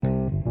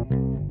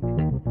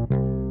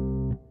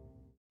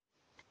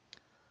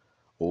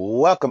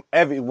welcome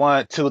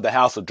everyone to the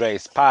House of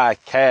Dre's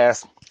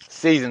podcast,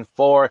 season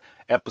 4,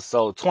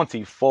 episode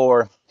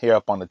 24 here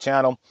up on the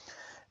channel.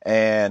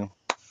 And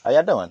how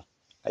y'all doing?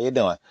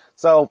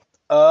 So,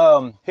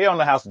 here on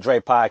the House of Dre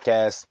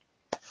podcast,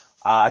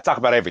 I talk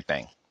about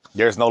everything.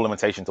 There's no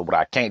limitation to what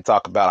I can't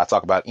talk about. I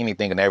talk about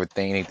anything and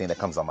everything, anything that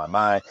comes on my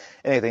mind,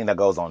 anything that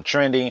goes on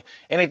trending,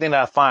 anything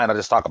that I find, I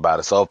just talk about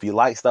it. So if you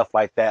like stuff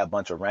like that, a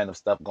bunch of random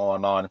stuff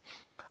going on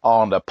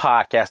the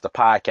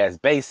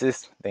podcast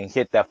basis, then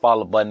hit that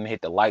follow button,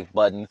 hit the like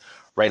button,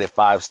 rate it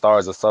 5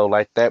 stars or so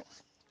like that.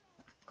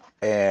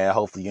 And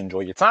hopefully you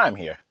enjoy your time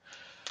here.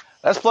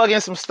 Let's plug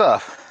in some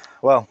stuff.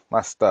 Well,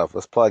 not stuff.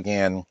 Let's plug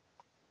in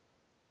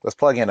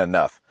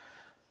enough.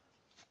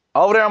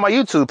 Over there on my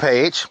YouTube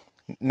page,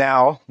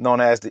 now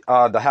known as the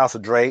House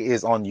of Dre,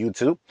 is on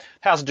YouTube.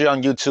 House of Dre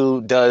on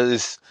YouTube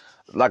does,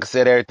 like I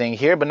said, everything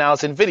here, but now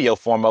it's in video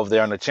form over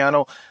there on the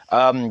channel.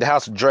 The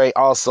House of Dre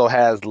also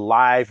has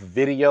live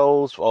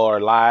videos or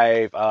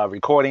live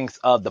recordings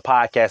of the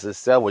podcast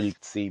itself, where you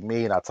can see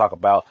me and I talk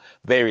about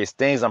various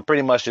things. I'm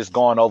pretty much just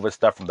going over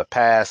stuff from the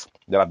past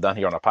that I've done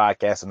here on the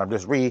podcast, and I'm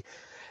just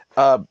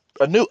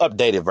a new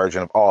updated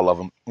version of all of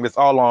them. It's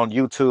all on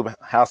YouTube,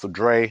 House of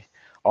Dre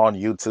on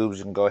YouTube.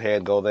 You can go ahead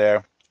and go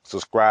there,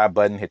 subscribe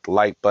button, hit the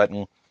like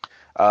button.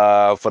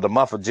 For the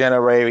month of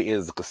January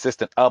is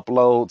consistent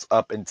uploads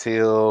up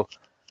until,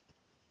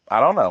 I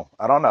don't know.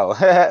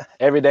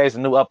 Every day is a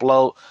new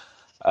upload.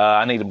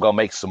 I need to go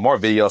make some more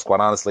videos, quite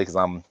honestly, because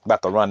I'm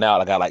about to run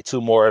out. I got like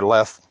 2 more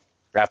left.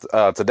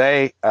 After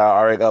today, I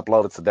already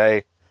uploaded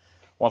today.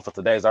 One for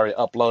today is already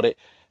uploaded,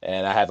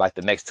 and I have like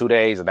the next 2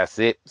 days, and that's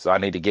it. So I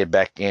need to get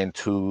back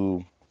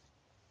into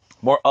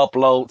more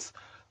uploads,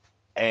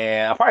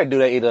 and I'll probably do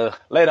that either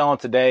later on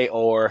today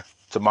or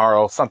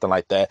tomorrow, something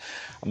like that.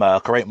 I'm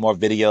gonna create more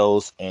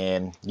videos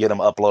and get them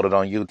uploaded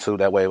on YouTube.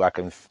 That way I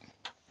can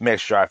make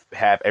sure I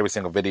have every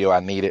single video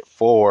I needed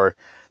for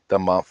the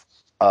month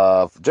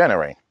of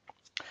January.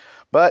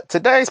 But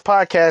today's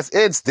podcast,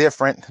 it's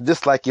different.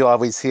 Just like you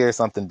always hear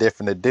something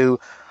different to do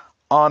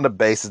on the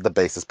Basis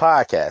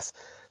podcast.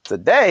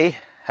 Today,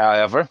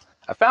 however,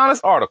 I found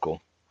this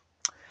article.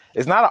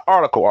 It's not an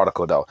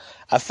article though.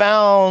 I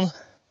found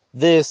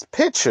this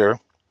picture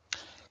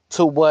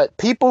to what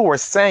people were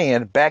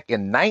saying back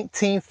in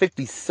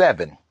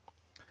 1957.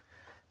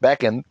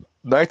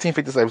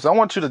 So I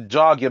want you to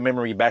jog your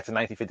memory back to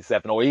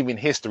 1957, or even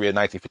history of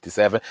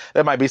 1957.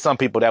 There might be some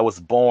people that was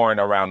born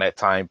around that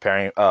time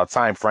frame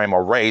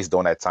or raised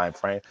during that time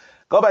frame.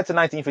 Go back to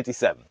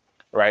 1957,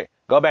 right?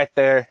 Go back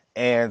there,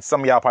 and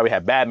some of y'all probably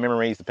have bad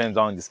memories, depends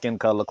on your skin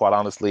color, quite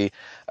honestly.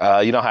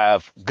 You don't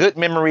have good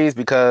memories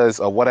because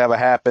of whatever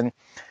happened.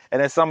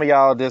 And then some of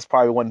y'all just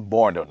probably wasn't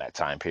born during that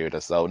time period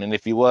or so. And then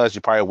if you was,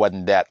 you probably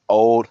wasn't that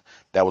old.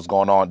 That was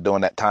going on during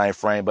that time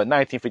frame. But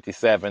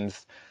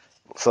 1957s,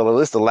 so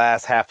it's the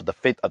last half of the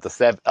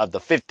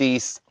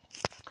 50s.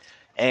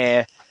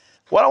 And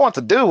what I want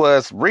to do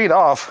was read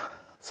off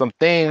some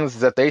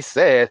things that they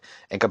said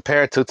and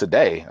compare it to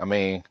today. I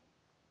mean,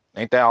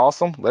 ain't that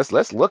awesome?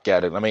 Let's look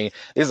at it. I mean,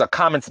 these are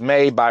comments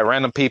made by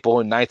random people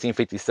in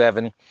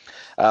 1957.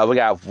 We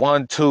got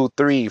 1, 2,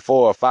 3,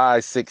 4,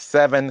 5, 6,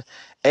 7,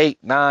 8,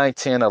 9,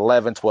 10,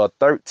 11, 12,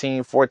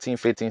 13, 14,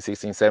 15,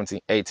 16, 17,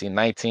 18,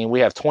 19. We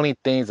have 20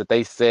 things that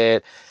they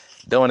said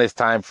during this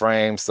time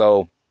frame.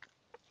 So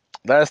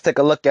let's take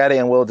a look at it,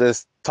 and we'll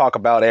just talk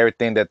about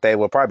everything that they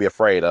were probably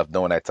afraid of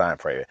during that time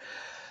frame.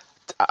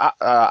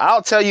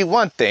 I'll tell you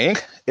one thing.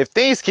 If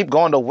things keep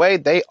going the way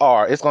they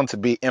are, it's going to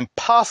be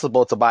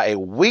impossible to buy a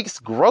week's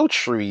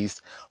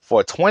groceries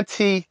for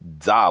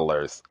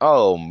 $20.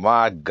 Oh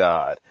my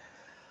God.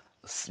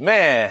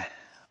 Man,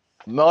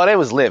 no, they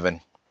was living.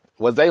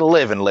 Was they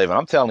living?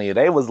 I'm telling you,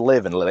 they was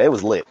living. They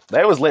was lit.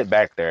 They was lit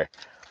back there.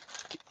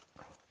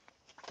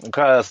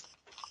 Because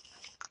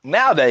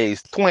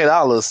nowadays,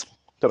 $20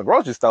 to the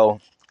grocery store,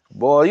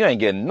 boy, you ain't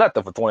getting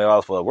nothing for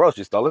 $20 for a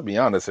grocery store. Let's be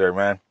honest here,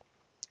 man.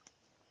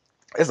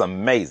 It's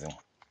amazing.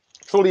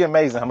 Truly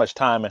amazing how much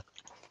time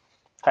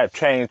have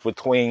changed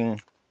between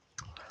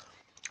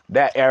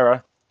that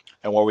era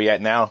and where we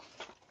at now.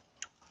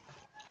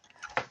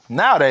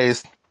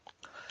 Nowadays,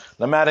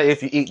 no matter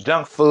if you eat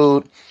junk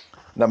food,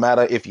 no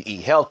matter if you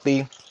eat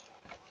healthy,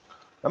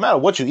 no matter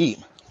what you eat,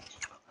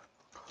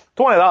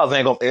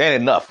 $20 it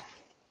ain't enough.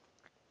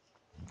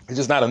 It's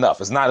just not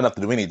enough. It's not enough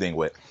to do anything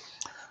with.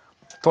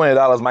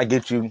 $20 might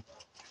get you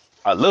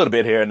a little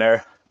bit here and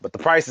there, but the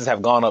prices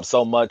have gone up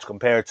so much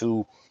compared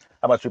to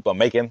how much people are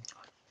making.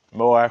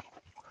 More.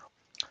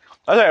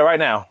 I'll tell you right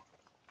now,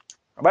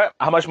 about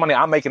how much money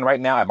I'm making right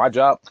now at my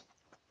job,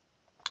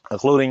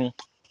 including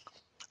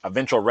a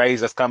eventual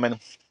raise that's coming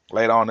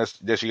later on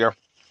this year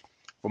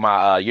for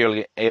my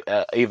yearly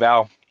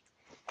eval.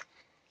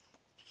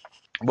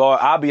 Boy,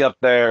 I'll be up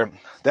there.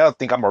 They'll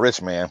think I'm a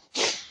rich man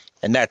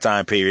in that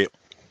time period.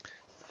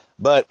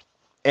 But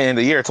in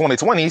the year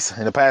 2020s,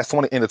 in the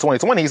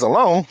 2020s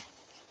alone,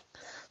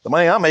 the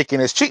money I'm making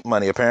is cheap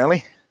money,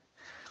 apparently.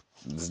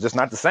 It's just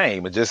not the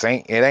same. It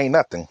ain't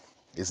nothing.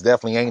 It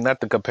definitely ain't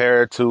nothing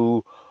compared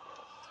to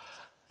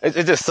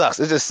it just sucks.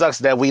 It just sucks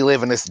that we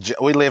live in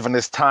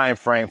this time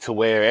frame to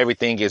where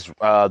everything is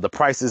the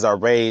prices are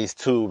raised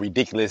to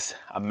ridiculous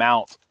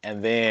amounts,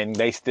 and then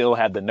they still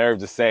have the nerve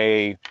to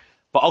say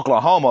for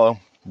Oklahoma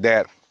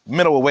that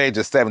minimum wage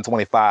is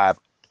 $7.25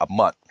 a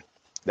month.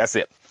 That's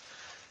it.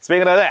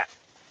 Speaking of that,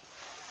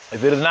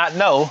 if you did not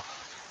know,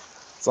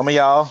 some of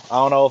y'all, I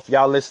don't know if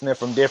y'all listening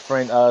from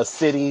different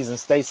cities and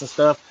states and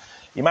stuff,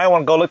 you might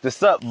want to go look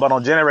this up. But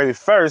on January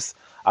 1st,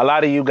 a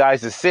lot of you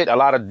guys a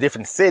lot of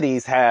different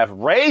cities have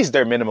raised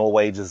their minimum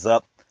wages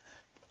up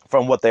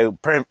from what they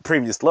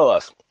previously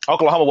was.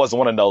 Oklahoma wasn't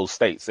one of those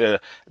states.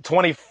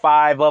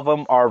 25 of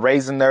them are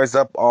raising theirs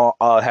up,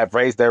 have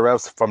raised their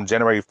ups from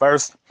January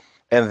 1st.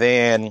 And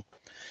then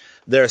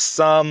there's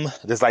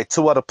like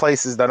 2 other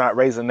places that are not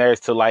raising theirs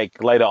till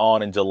like later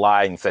on in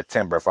July and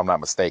September, if I'm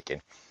not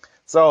mistaken.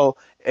 So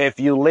if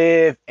you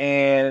live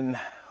in,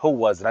 who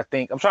was it? I'm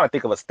trying to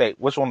think of a state.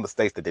 Which one of the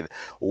states that did it?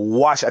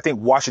 I think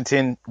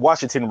Washington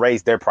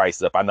raised their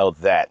price up. I know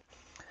that.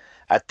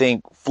 I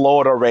think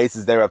Florida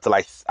raises their up to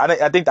like,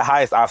 I think the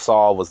highest I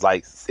saw was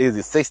like, is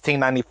it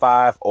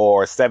 $16.95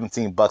 or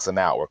 $17 an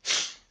hour?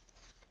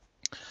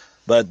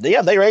 But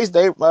yeah,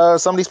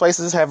 some of these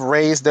places have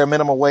raised their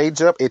minimum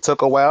wage up. It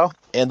took a while.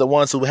 And the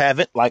ones who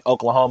haven't, like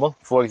Oklahoma,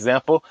 for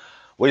example,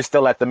 we're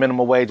still at the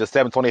minimum wage of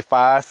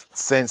 $7.25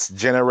 since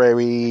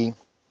January.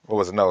 What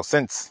was it? No,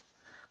 since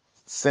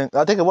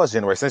I think it was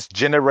January. Since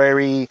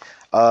January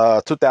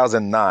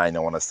 2009, I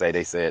want to say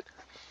they said.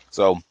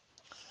 So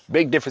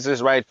big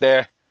differences right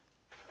there.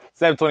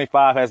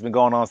 $7.25 has been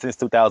going on since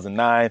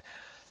 2009,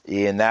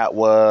 and that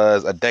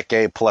was a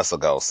decade plus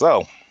ago.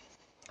 So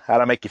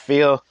how'd that make you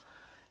feel?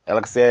 And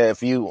like I said,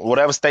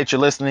 whatever state you're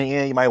listening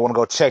in, you might want to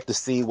go check to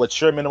see what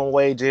your minimum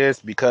wage is,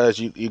 because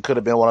you could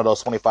have been one of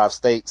those 25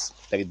 states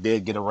that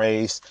did get a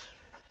raise.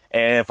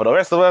 And for the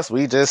rest of us,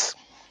 we just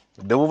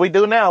do what we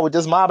do now. We're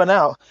just mobbing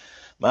out.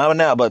 But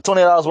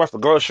 $20 worth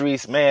of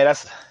groceries, man,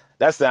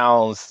 that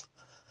sounds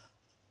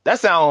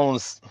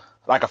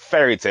like a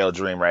fairy tale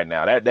dream right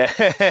now.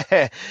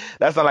 That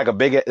sounds like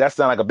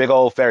a big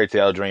old fairy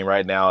tale dream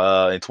right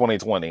now. In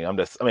 2020, the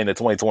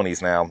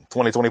 2020s now,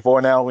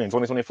 2024 now. We in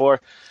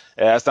 2024.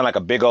 Yeah, that sounds like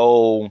a big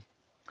old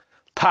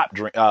pop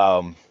dream.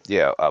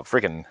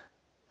 Freaking.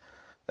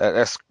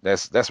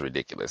 That's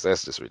ridiculous.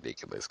 That's just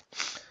ridiculous.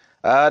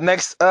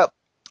 Next up,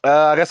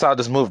 I guess I'll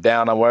just move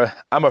down.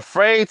 I'm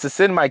afraid to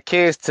send my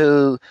kids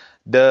to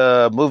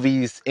the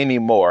movies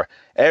anymore.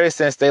 Ever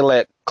since they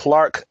let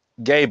Clark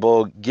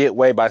Gable get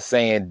away by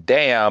saying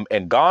damn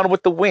and Gone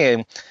with the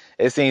Wind,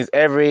 it seems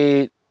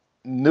every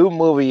new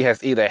movie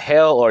has either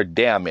hell or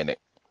damn in it.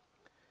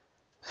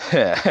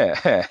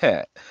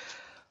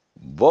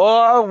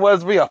 Boy,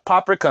 was we a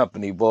pauper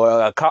company,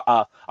 boy,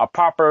 a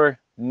pauper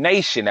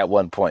nation at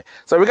one point.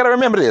 So we got to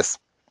remember this.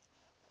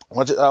 I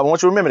want you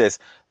to remember this.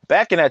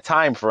 Back in that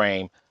time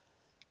frame,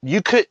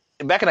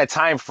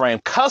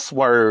 cuss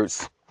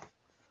words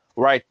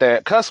like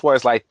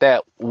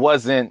that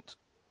wasn't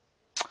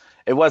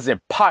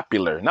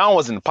popular. Not only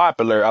wasn't it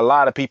popular, a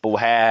lot of people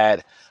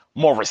had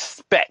more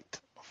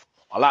respect.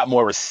 A lot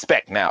more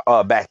respect now,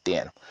 back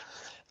then.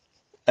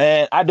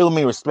 And I do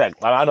mean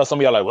respect. I know some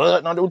of y'all are like,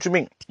 what? No, what you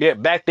mean? Yeah,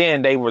 back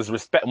then they was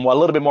respect, well, a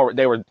little bit more.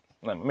 They was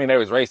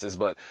racist,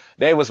 but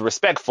they was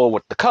respectful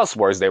with the cuss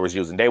words they was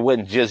using. They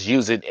wouldn't just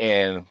use it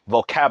in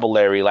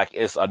vocabulary like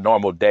it's a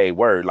normal day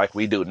word like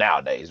we do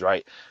nowadays,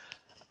 right?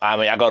 I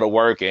mean, I go to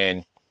work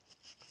and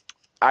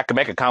I can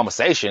make a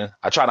conversation.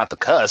 I try not to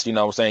cuss, you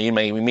know what I'm saying?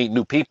 We meet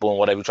new people and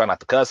whatever, you try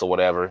not to cuss or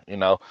whatever, you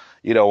know.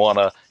 You don't want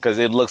to, because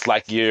it looks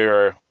like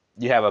you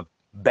have a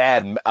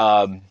bad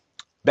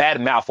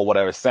mouth or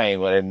whatever it's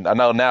saying. And I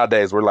know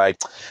nowadays we're like,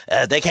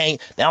 they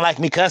don't like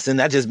me cussing.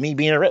 That's just me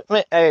being real.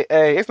 Hey,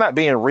 it's not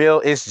being real.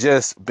 It's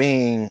just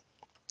being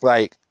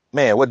like,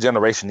 man, what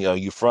generation are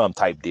you from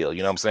type deal.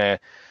 You know what I'm saying?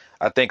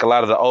 I think a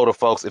lot of the older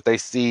folks, if they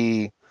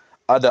see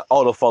other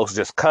older folks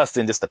just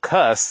cussing just to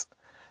cuss,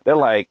 they're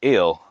like,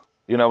 ill.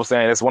 You know what I'm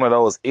saying? It's one of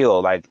those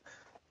ill. Like,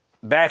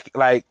 back,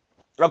 like,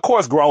 of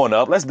course, growing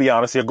up, let's be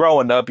honest here,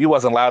 growing up, you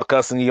wasn't allowed to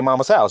cuss in your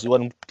mama's house. You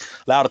wasn't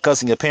allowed to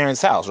cuss in your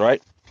parents' house,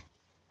 right?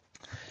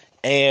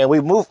 And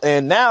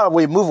now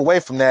we move away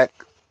from that.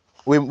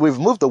 We've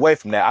moved away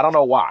from that. I don't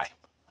know why.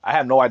 I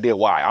have no idea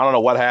why. I don't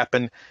know what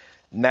happened.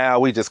 Now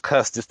we just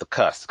cuss just to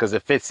cuss because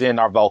it fits in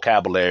our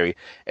vocabulary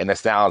and it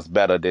sounds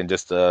better than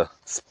just to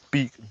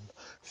speak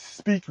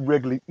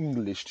regular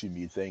English to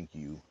me. Thank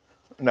you.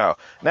 No.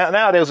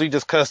 Nowadays we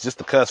just cuss just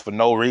to cuss for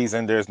no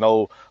reason. There's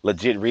no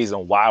legit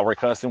reason why we're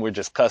cussing. We're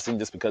just cussing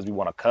just because we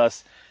want to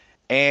cuss.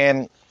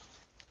 And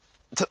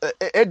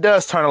it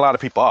does turn a lot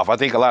of people off. I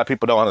think a lot of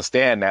people don't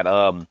understand that.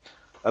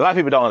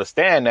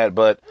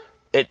 But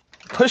it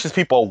pushes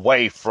people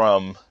away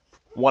from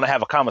want to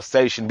have a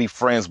conversation, be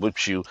friends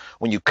with you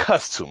when you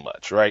cuss too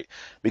much, right?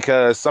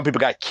 Because some people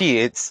got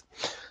kids.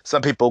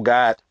 Some people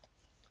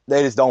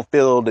they just don't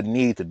feel the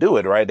need to do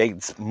it, right? They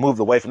moved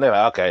away from there.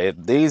 Like, okay, if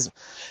these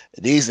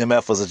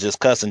MFers are just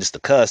cussing just to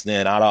cuss,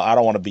 then I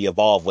don't want to be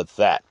involved with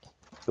that.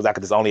 Because I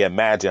could just only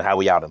imagine how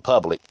we out in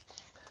public.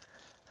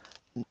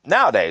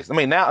 nowadays. I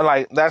mean, now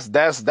like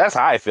that's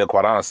how I feel,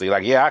 quite honestly.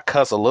 Like, yeah, I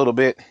cuss a little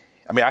bit.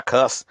 I mean, I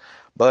cuss,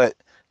 but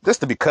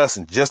just to be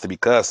cussing, just to be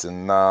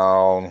cussing.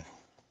 No,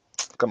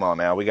 come on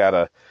now, we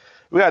gotta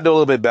do a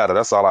little bit better.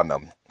 That's all I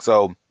know.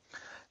 So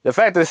the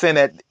fact that they're saying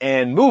that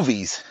in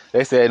movies,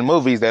 they said in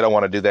movies they don't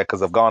want to do that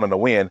because of Gone in the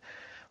Wind.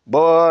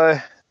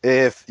 Boy,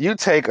 if you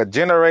take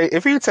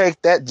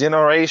that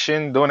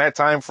generation during that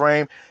time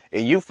frame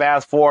and you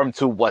fast forward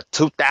to what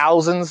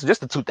 2000s,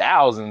 just the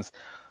 2000s,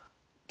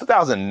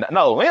 2000,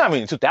 no, I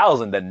mean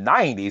 2000, the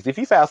 90s. If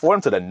you fast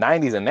forward to the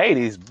 90s and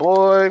 80s,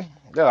 boy,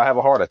 they'll have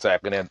a heart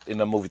attack in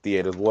the movie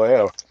theaters.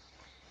 Boy,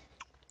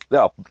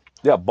 they'll,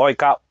 they'll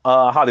boycott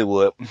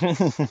Hollywood.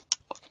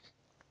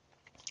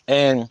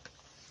 And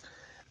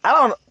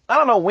I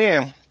don't know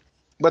when,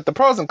 but the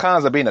pros and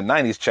cons of being a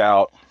 90s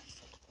child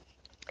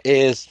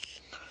is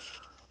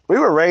we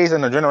were raised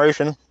in a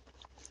generation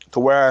to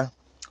where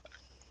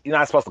you're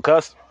not supposed to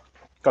cuss.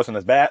 Cussing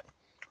is bad.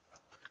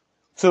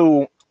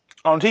 To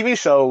on TV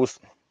shows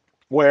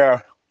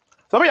where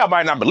some of y'all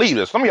might not believe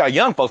this. Some of y'all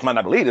young folks might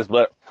not believe this,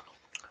 but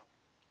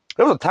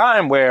there was a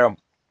time where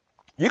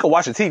you could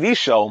watch a TV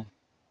show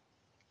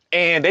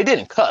and they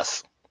didn't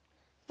cuss.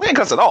 They didn't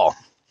cuss at all.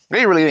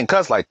 They really didn't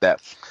cuss like that.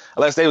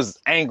 Unless they was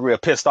angry or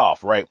pissed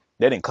off, right?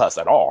 They didn't cuss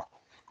at all.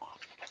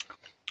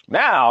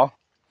 Now,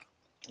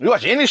 you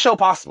watch any show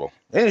possible,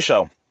 any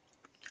show,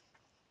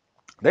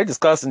 they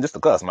just cussing just to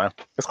cuss, man.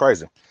 It's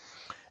crazy.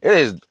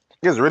 It's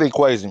really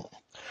crazy.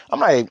 I'm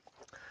like,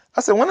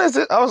 I said, when is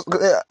it? I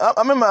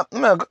remember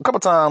a couple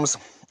times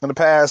in the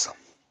past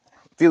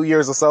few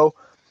years or so,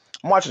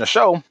 I'm watching a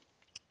show,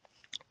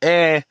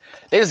 and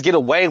they just get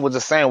away with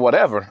just saying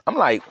whatever. I'm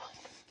like,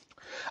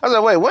 I said,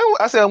 wait,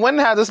 when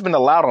has this been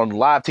allowed on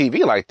live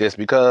TV like this?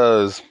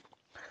 Because,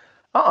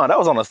 that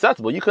was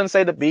unacceptable. You couldn't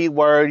say the B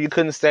word. You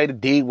couldn't say the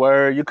D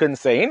word. You couldn't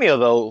say any of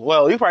those.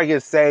 Well, you probably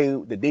could say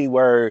the D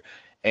word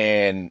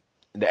and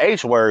the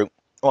H word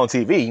on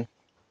TV.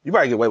 You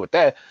probably get away with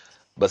that.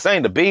 But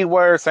saying the B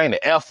word, saying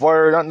the F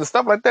word, and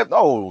stuff like that,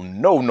 oh,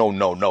 no.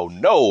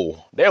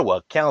 They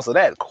will cancel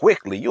that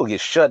quickly. You'll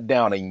get shut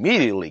down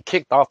immediately,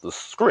 kicked off the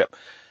script.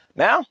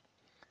 Now,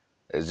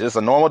 it's just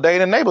a normal day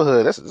in the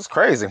neighborhood. It's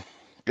crazy.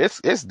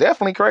 It's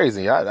definitely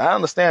crazy. I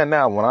understand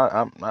now when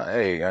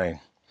hey.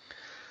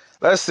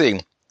 Let's see.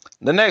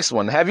 The next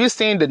one. Have you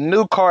seen the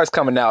new cars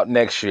coming out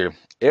next year?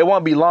 It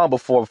won't be long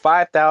before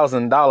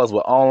 $5,000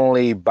 will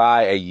only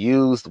buy a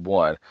used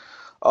one.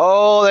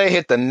 Oh, they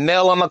hit the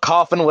nail on the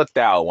coffin with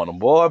that one.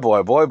 Boy.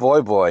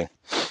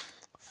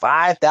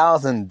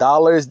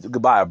 $5,000 to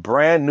buy a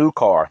brand new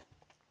car.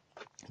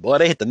 Boy,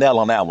 they hit the nail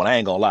on that one. I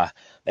ain't gonna lie.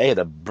 They hit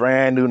a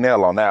brand new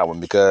nail on that one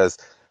because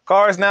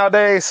cars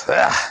nowadays,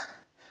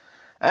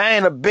 I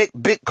ain't a big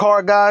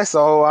car guy,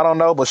 so I don't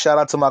know, but shout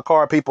out to my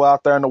car people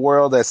out there in the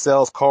world that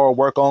sells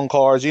work on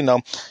cars. You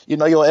know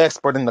you're an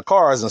expert in the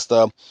cars and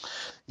stuff.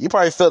 You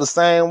probably feel the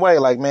same way.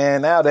 Like,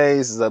 man,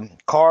 nowadays,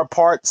 car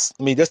parts,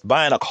 just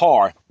buying a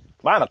car.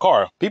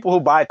 People who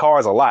buy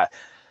cars a lot,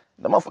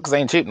 the motherfuckers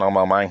ain't cheap no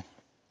more, man.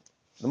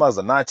 The motherfuckers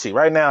are not cheap.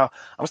 Right now,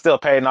 I'm still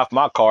paying off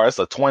my car. It's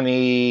a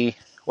 20,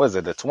 what is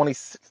it, this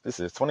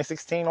is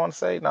 2016, I want to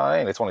say? No, it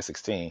ain't a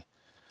 2016.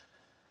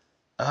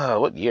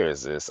 What year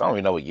is this? I don't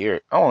even know what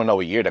year. I don't know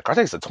what year the car. I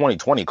think it's a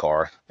 2020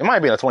 car. It might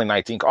be a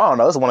 2019 car. I don't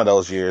know. It's one of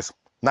those years.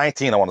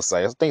 19, I want to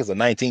say. I think it's a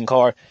 19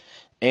 car.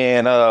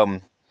 And, oh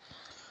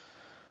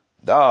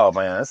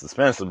man, it's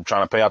expensive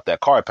trying to pay off that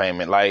car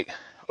payment. Like,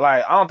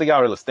 I don't think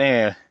y'all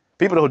understand.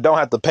 People who don't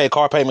have to pay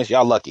car payments,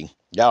 y'all lucky.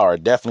 Y'all are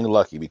definitely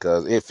lucky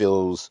because it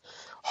feels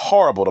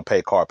horrible to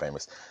pay car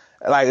payments.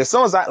 Like, as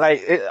soon as I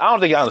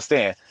don't think y'all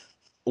understand.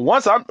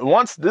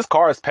 Once this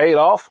car is paid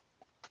off,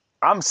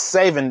 I'm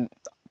saving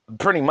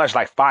pretty much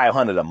like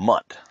 $500 a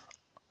month,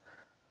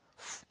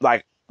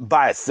 like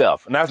by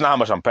itself. And that's not how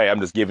much I'm paying. I'm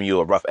just giving you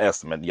a rough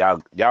estimate.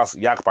 Y'all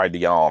could probably do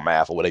your own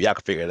math or whatever. Y'all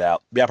can figure it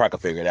out. Y'all probably can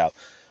figure it out.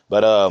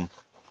 But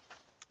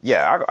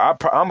yeah,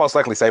 I'm most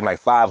likely saving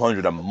like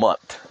 $500 a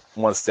month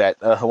once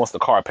the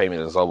car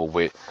payment is over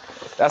with.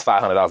 That's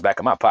 $500 back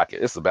in my pocket.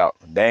 It's about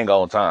dang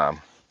on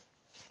time.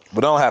 But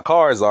don't how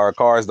cars are.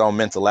 Cars don't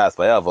meant to last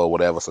forever or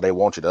whatever, so they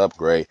want you to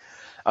upgrade.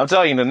 I'm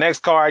telling you, the next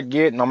car I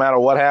get, no matter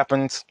what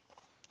happens,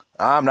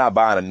 I'm not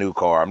buying a new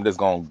car. I'm just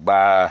going to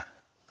buy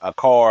a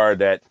car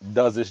that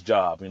does its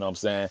job. You know what I'm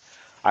saying?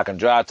 I can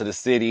drive to the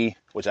city,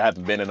 which I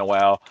haven't been in a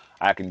while.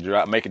 I can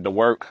make it to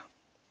work,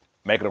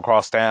 make it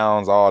across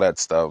towns, all that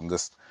stuff.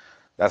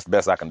 That's the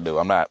best I can do.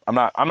 I'm not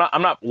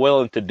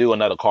willing to do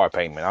another car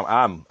payment.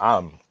 I'm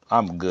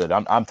good.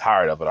 I'm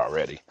tired of it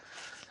already.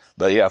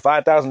 But yeah,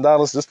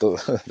 $5,000 just to,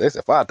 they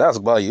said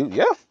 $5,000 by you.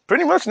 Yeah,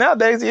 pretty much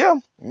nowadays. Yeah.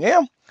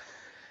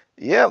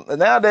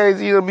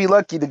 Nowadays you'll be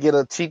lucky to get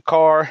a cheap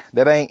car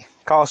that ain't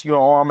cost you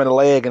an arm and a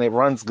leg and it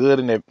runs good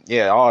and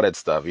all that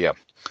stuff. Yeah.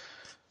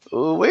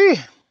 Ooh-wee.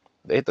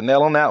 They hit the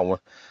nail on that one.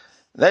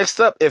 Next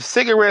up, if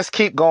cigarettes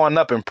keep going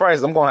up in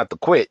price, I'm going to have to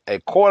quit.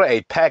 $1/4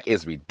 a pack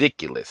is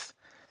ridiculous.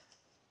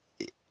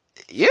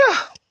 Yeah.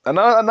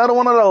 Another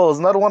one of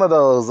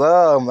those.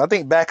 I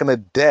think back in the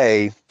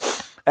day,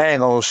 I ain't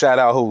gonna shout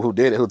out who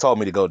did it, who told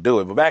me to go do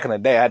it. But back in the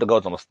day, I had to go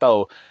to the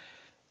store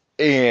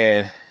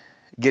and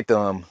get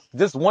them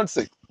just one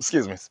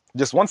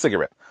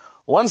cigarette.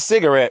 One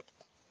cigarette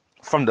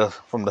from the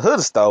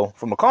hood store,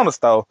 from the corner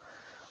store.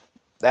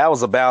 That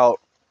was about,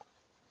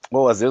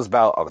 what was it? It was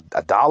about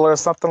a dollar or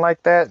something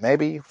like that,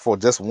 maybe for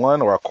just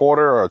one, or a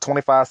quarter, or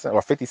 25 cents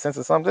or 50 cents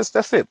or something.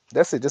 That's it.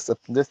 That's it. Just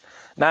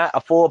not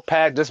a full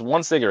pack, just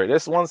one cigarette.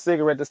 Just one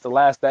cigarette just to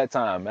last that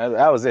time.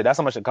 That was it. That's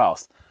how much it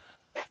cost.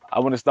 I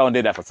went to the store and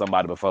did that for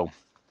somebody before.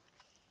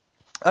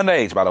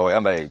 Underage, by the way,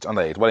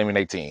 underage. Wasn't even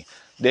 18.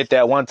 Did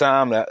that one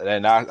time,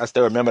 and I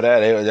still remember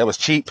that. That was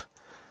cheap.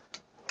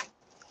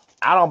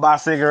 I don't buy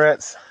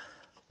cigarettes,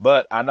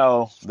 but I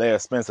know they're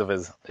expensive.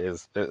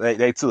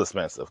 They too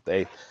expensive.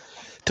 They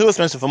too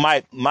expensive for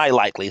my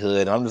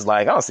likelihood. I'm just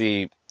like, I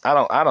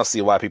don't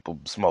see why people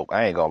smoke.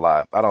 I ain't gonna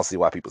lie. I don't see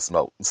why people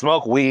smoke.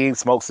 Smoke weed,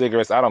 smoke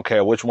cigarettes. I don't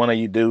care which one of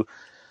you do.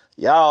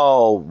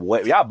 Y'all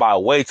buy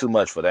way too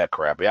much for that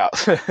crap. Y'all.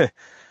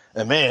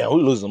 And man,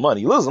 we losing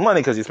money. You losing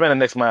money because you're spending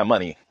next amount of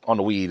money on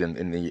the weed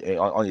and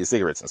on your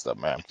cigarettes and stuff,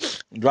 man.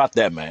 Drop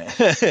that, man.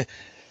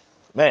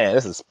 Man,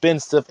 it's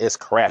expensive as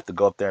crap to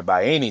go up there and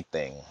buy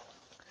anything.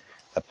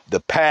 The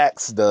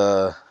packs,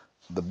 the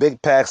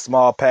big pack,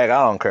 small pack,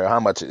 I don't care how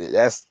much it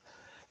is.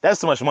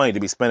 That's too much money to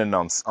be spending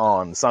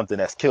on something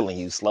that's killing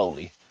you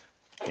slowly.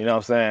 You know what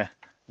I'm saying?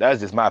 That's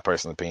just my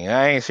personal opinion.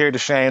 I ain't here to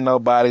shame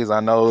nobody's.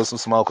 I know there's some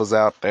smokers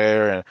out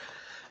there,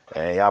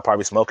 and y'all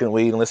probably smoking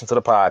weed and listening to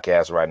the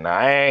podcast right now.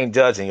 I ain't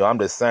judging you. I'm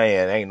just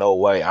saying, ain't no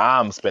way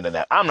I'm not spending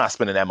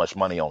that much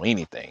money on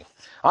anything.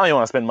 I don't even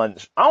want to spend money.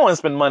 I don't want to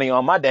spend money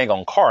on my dang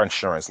on car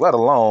insurance, let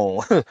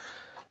alone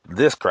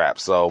this crap.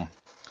 So,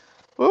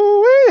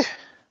 ooh-wee.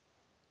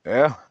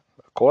 Yeah,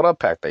 quarter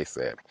pack, they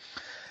said.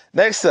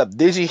 Next up,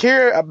 did you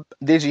hear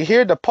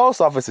the post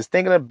office is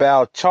thinking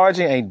about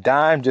charging a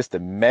dime just to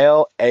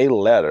mail a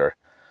letter?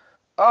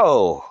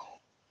 Oh.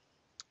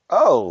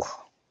 How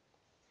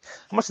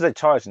much do they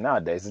charge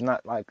nowadays? It's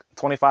not like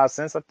 25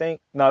 cents, I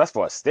think. No, that's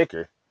for a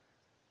sticker.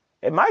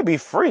 It might be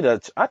free to.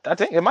 I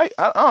think it might.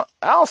 I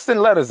don't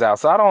send letters out,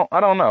 so I don't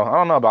know. I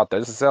don't know about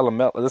that. Just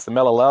to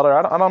mail a letter.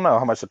 I don't know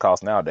how much it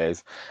costs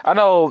nowadays. I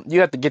know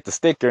you have to get the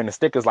sticker, and the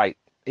sticker's like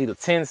either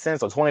 10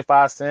 cents or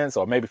 25 cents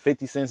or maybe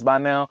 50 cents by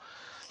now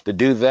to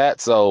do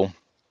that. So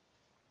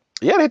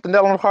yeah, they hit the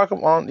nail on the park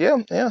on.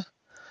 Yeah.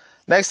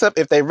 Next up,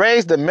 if they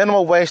raise the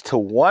minimum wage to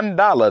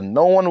 $1,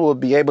 no one will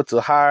be able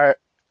to hire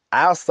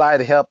outside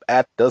help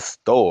at the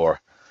store.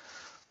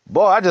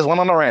 Boy, I just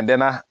went on a rant,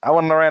 didn't I? I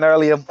went on a rant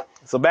earlier.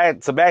 So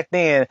back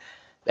then,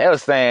 they were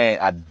saying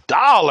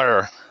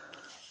 $1.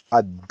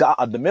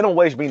 The minimum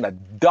wage being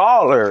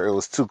 $1, it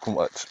was too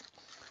much.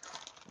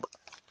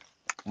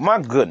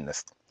 My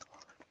goodness.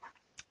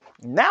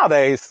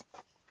 Nowadays,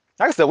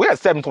 like I said, we had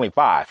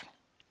 $7.25.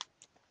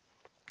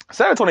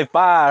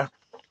 $7.25,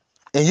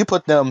 and you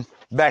put them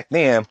back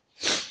then,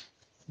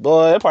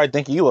 boy, they probably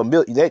think you a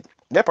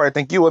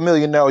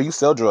millionaire or you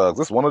sell drugs.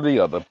 It's one or the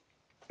other.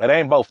 It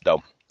ain't both,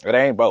 though. It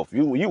ain't both.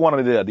 You one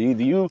or the other.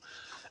 Either you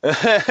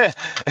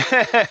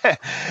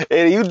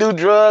you do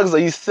drugs or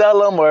you sell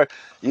them, or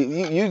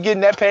you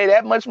getting paid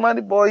that much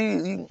money, boy,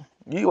 you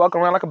walk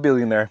around like a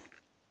billionaire.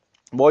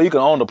 Boy, you can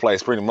own the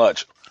place pretty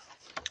much.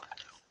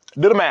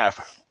 Do the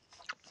math.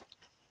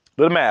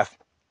 I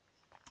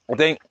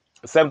think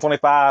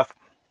 $7.25.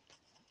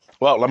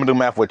 Well, let me do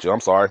math with you. I'm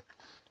sorry.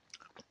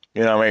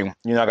 You know what I mean?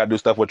 You know I gotta do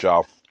stuff with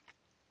y'all.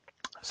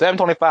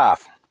 $7.25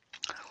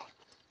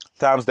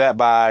 times that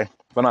by, if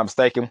I'm not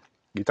mistaken,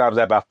 you times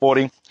that by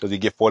 40, because you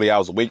get 40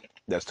 hours a week.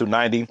 That's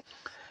 $290. And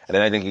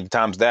then I think you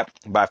times that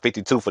by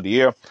 52 for the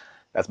year.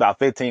 That's about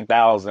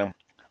 $15,000.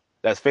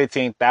 That's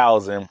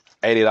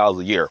 $15,080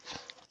 a year.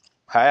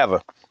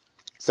 However,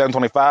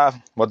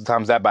 $7.25,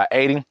 times that by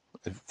 80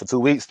 for 2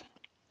 weeks,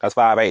 that's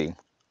 $580.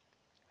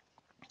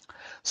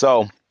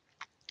 So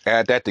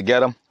add that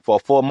together. For a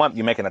full month,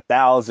 you're making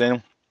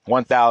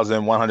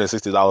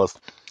 $1,160,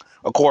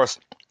 of course,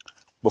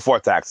 before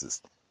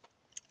taxes.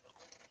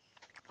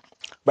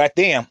 Back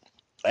then,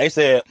 they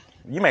said,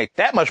 you make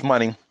that much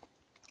money,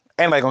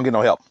 anybody gonna get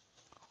no help.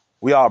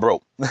 We all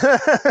broke.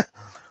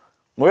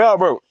 We all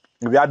broke.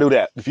 If y'all do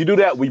that. If you do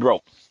that, we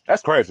broke.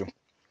 That's crazy.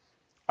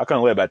 I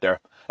couldn't live back there.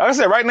 Like I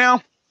said, right now,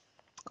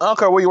 I don't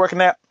care where you're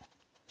working at.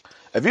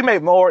 If you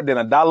make more than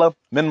 $1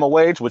 minimum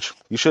wage, which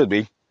you should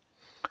be,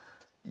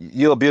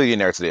 you're a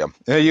billionaire to them.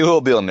 You're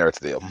a billionaire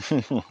to them.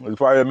 You're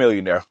probably a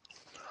millionaire.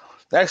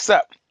 Next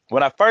up,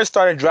 when I first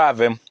started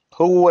driving,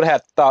 who would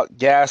have thought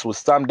gas would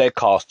someday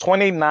cost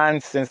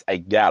 29 cents a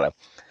gallon?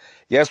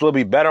 Yes, we'll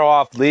be better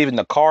off leaving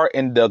the car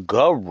in the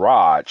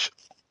garage.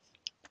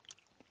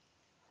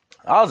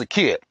 I was a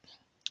kid.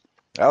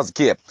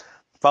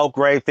 4th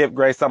grade, 5th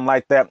grade, something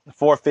like that.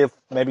 4th, 5th,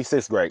 maybe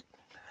 6th grade.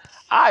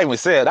 I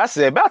said,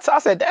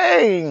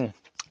 dang,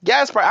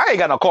 gas price. I ain't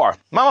got no car.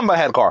 My mama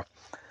had a car.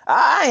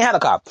 I ain't had a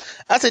car.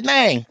 I said,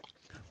 dang.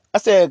 I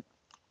said,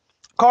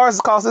 cars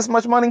cost this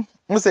much money.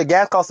 I said,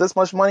 gas costs this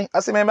much money.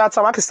 I said, man, by the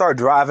time I can start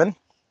driving,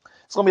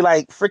 it's going to be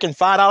like freaking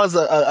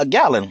 $5 a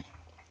gallon.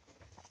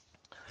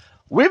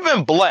 we've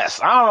been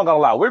blessed. I'm not gonna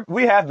lie.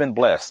 We have been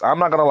blessed. I'm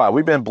not gonna lie.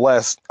 We've been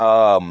blessed.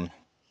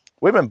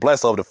 We've been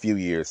blessed over the few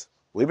years.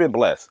 We've been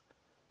blessed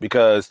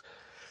because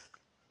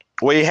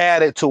we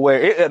had it to where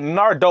in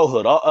our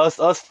adulthood, us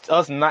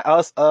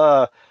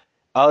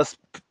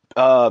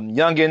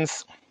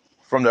youngins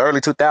from the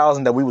early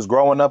 2000s that we was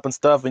growing up and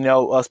stuff. You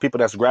know, us people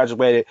that's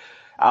graduated.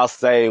 I'll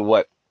say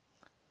what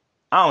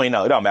I don't even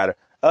know. It don't matter.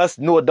 Us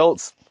new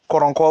adults,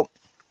 quote unquote.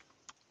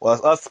 Well,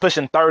 us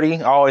pushing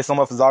 30, always some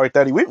of us is already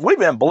 30. We've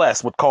been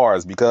blessed with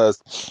cars because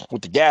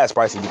with the gas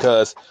prices,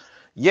 because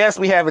yes,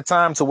 we have a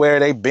time to where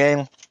they've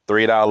been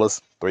 $3,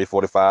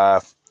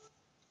 $3.45,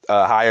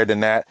 higher than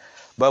that.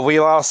 But we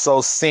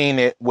also seen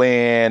it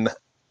when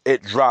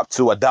it dropped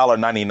to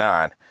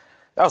 $1.99.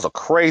 That was a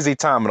crazy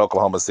time in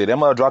Oklahoma City. That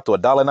mother dropped to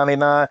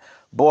 $1.99.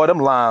 Boy, them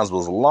lines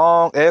was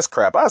long as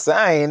crap. I said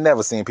I ain't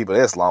never seen people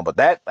this long, but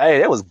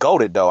it was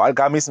goated though. I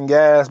got me some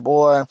gas,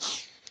 boy.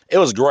 It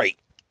was great.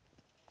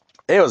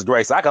 It was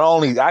great. So I can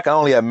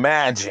only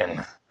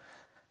imagine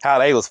how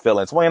they was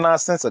feeling. 29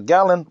 cents a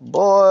gallon,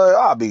 boy.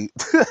 I'll be.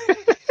 Can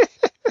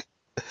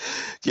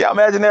y'all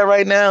imagine that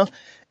right now?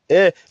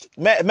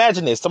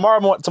 Imagine this.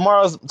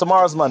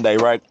 Tomorrow's Monday,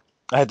 right?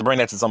 I had to bring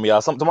that to some of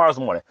y'all. Tomorrow's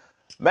morning.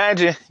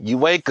 Imagine you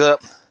wake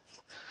up.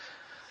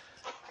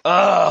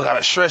 Oh,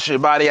 gotta stretch your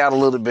body out a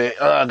little bit.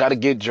 Gotta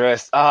get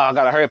dressed. I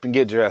gotta hurry up and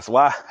get dressed.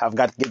 Why? I've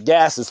got to get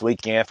gas this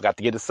weekend. Forgot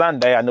to get it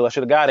Sunday. I knew I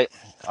should have got it.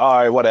 All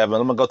right, whatever.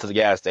 I'm gonna go to the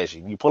gas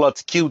station. You pull up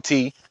to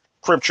QT,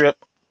 Crib Trip,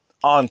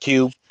 On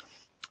Q,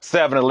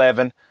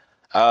 7-Eleven,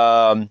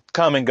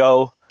 Come and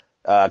Go,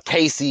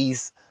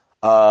 Casey's.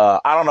 I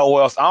don't know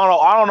what else.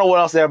 I don't know what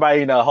else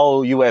everybody in the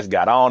whole U.S.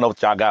 got. I don't know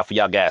what y'all got for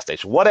y'all gas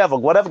station. Whatever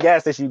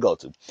gas station you go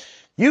to,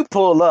 you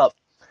pull up.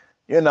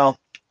 You know.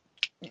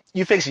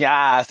 You fix your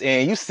eyes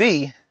and you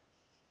see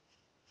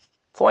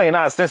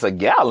 29 cents a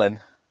gallon.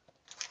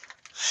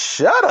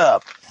 Shut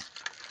up.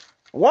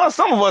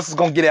 Some of us is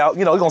going to get out,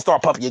 you're going to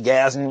start pumping your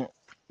gas and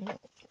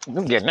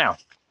you get now.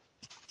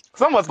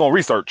 Some of us going to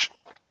research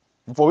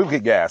before we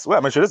get gas. Well,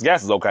 make sure this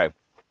gas is okay.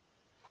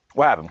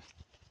 What happened?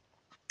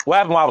 What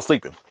happened while I was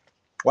sleeping?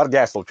 Why the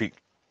gas so cheap?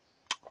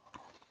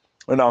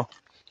 And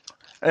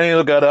you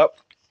look that up.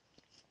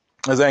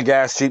 Is ain't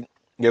gas cheap?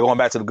 You're going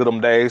back to the good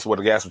old days where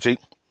the gas was cheap.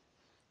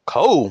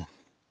 Cold.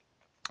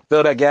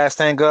 Fill that gas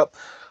tank up.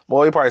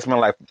 Boy, you probably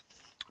spend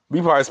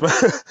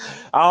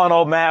I don't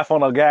know math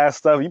on the gas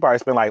stuff. You probably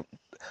spend like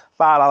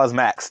 $5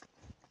 max.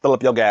 Fill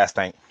up your gas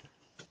tank.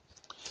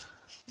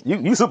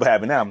 You super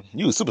happy now.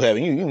 You super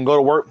happy. You can go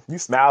to work. You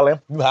smiling.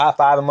 You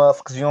high-fiving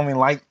motherfuckers you don't even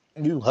like.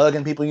 You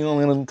hugging people you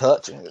don't even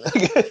touch.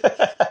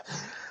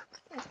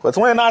 For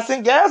 29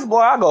 cent gas, boy,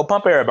 I go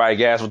pump everybody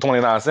gas for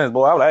 29 cents,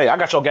 boy. Hey, I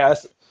got your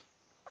gas.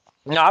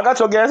 No, I got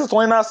your gas. It's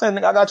 29 cents.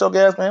 Nigga, I got your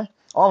gas, man.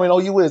 I don't even know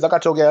who you is. I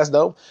got your gas,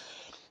 though.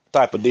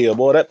 Type of deal,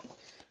 boy. That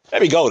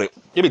be goated.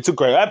 It be too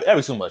crazy. That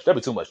be too much. That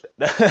be too much.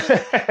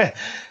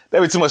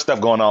 There be too much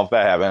stuff going on with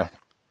that, man.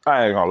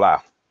 I ain't gonna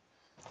lie.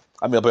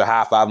 I be up here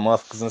high-five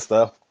motherfuckers and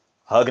stuff.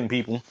 Hugging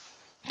people.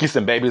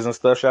 Kissing babies and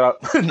stuff. Shout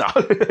out. No.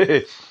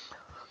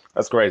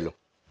 That's crazy.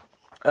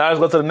 Let's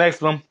go to the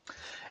next one.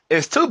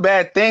 It's too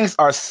bad things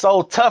are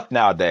so tough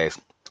nowadays.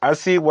 I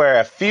see where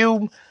a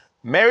few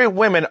married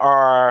women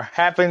are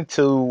having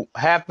to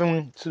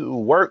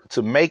work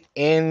to make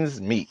ends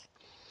meet.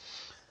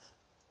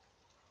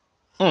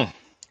 Yeah,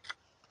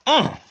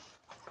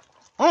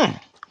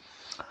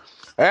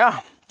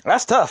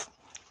 that's tough.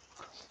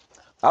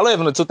 I live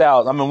in the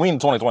 2000s. I mean, we in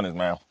the 2020s,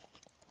 man.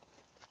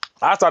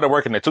 I started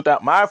working in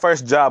 2000. My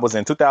first job was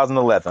in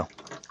 2011.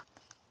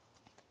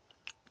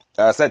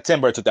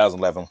 September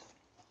 2011.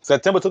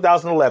 September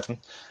 2011,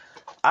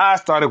 I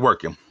started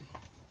working.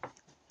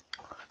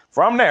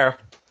 From there,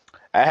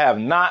 I have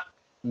not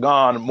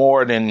gone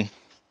more than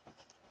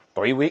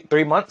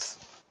 3 months,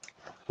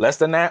 less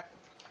than that.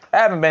 I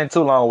haven't been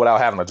too long without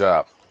having a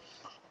job.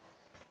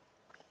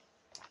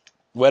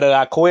 Whether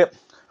I quit,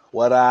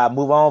 whether I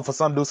move on for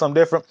do something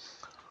different,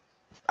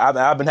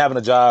 I've been having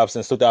a job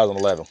since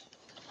 2011.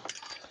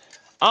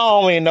 I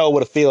don't even know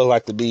what it feels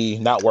like to be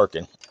not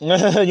working. You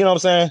know what I'm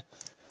saying?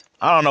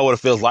 I don't know what it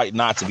feels like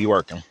not to be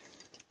working.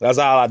 That's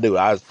all I do.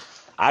 I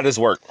just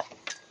work.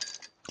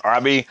 Or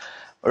I mean,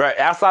 right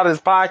outside of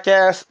this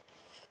podcast,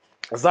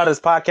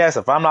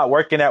 if I'm not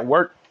working at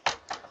work,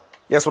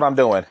 guess what I'm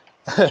doing?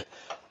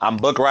 I'm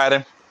book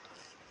writing.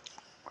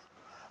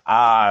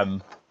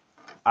 I'm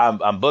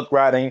book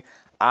writing.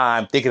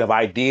 I'm thinking of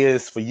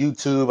ideas for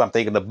YouTube. I'm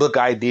thinking of book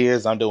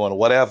ideas. I'm doing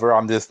whatever.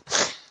 I'm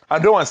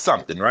doing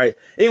something, right?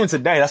 Even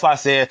today, that's why I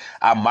said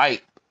I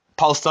might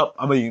post up.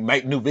 I mean,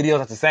 make new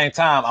videos at the same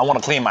time. I want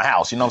to clean my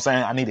house. You know what I'm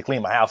saying? I need to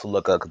clean my house and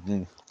look up.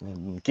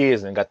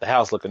 Kids and got the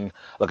house looking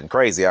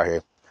crazy out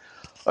here.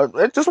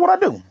 It's just what I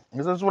do.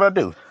 It's just what I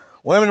do.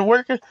 Women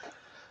working,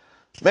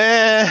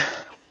 man.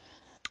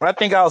 I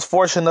think I was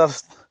fortunate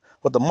enough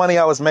with the money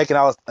I was making.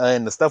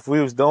 And the stuff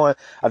we was doing.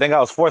 I think I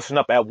was fortunate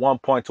enough at one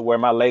point to where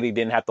my lady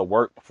didn't have to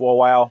work for a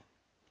while.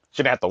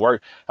 She didn't have to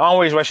work. The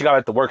only reason why she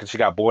got to work is she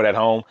got bored at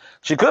home.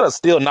 She could have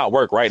still not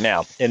worked right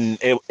now, and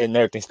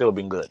everything still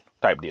been good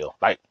type deal.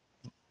 Like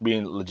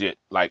being legit.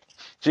 Like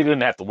she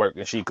couldn't have to work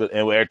and she could,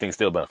 and everything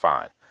still been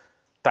fine.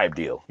 Type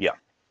deal. Yeah.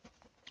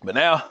 But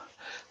now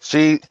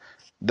she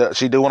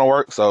do want to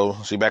work, so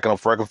she back in the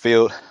freaking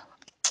field.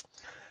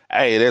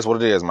 Hey, it is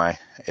what it is, man.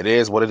 It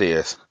is what it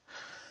is.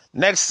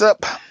 Next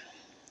up,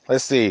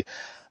 let's see.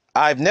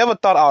 I've never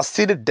thought I'll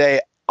see the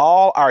day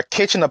all our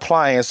kitchen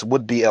appliances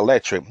would be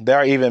electric.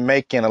 They're even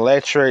making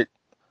electric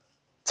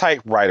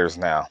typewriters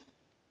now.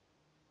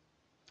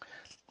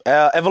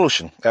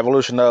 Evolution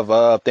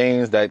of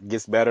things that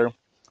gets better,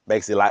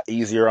 makes it a lot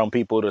easier on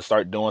people to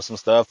start doing some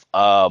stuff.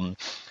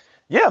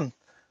 Yeah,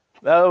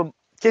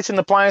 kitchen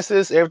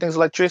appliances, everything's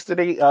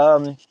electricity.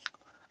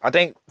 I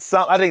think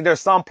there's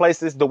some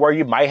places to where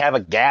you might have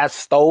a gas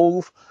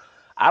stove.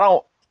 I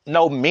don't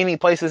know many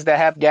places that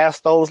have gas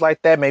stoves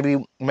like that. Maybe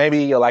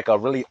like a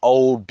really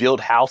old built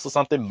house or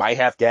something might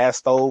have gas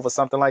stove or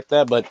something like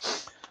that.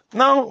 But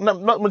no,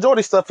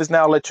 majority stuff is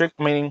now electric,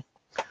 meaning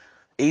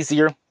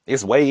easier.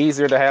 It's way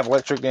easier to have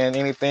electric than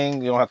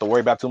anything. You don't have to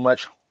worry about too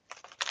much.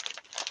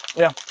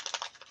 Yeah.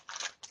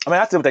 I mean,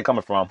 I see what they're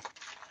coming from.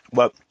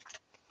 But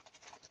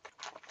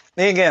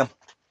then again,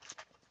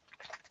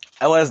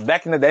 it was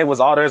back in the day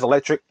was all there's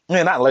electric. I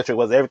mean, not electric,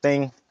 was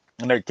everything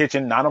in their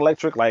kitchen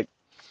non-electric. Like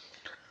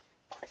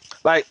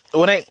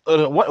when they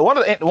one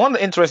of the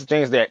interesting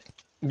things that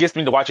gets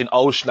me to watching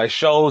old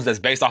shows that's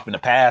based off in the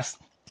past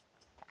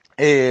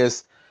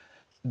is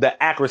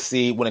the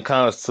accuracy when it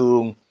comes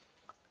to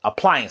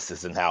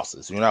appliances in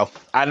houses. You know,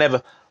 I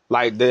never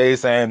like they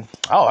saying,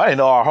 oh, I didn't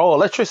know our whole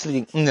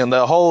electricity and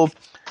the whole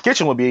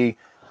kitchen would be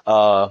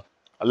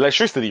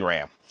electricity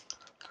ran.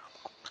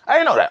 I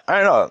didn't know that. I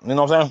didn't know that. You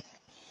know what I'm saying?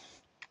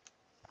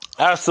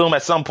 I assume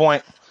at some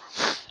point,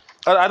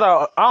 I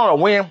don't know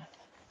when,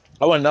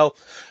 I wouldn't know,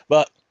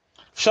 but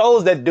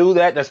shows that do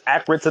that, that's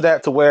accurate to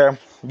that, to where,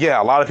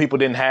 yeah, a lot of people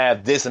didn't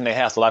have this in their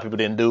house. A lot of people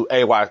didn't do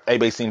A, Y, A,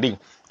 B, C, and D.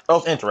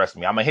 Those interest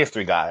me. I'm a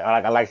history guy.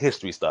 I like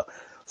history stuff.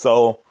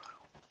 So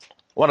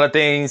one of the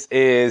things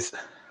is,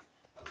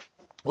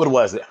 what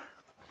was it?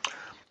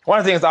 One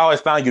of the things I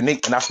always found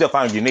unique, and I still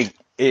find unique,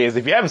 is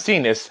if you haven't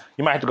seen this,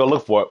 you might have to go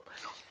look for it.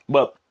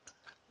 But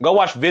go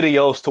watch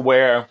videos to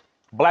where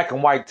black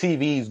and white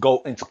TVs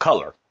go into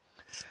color.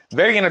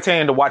 Very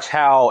entertaining to watch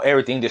how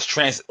everything just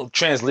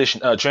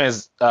transition to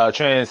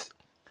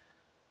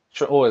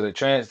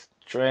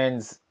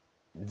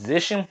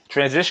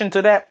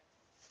that.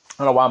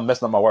 I don't know why I'm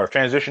messing up my words.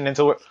 Transition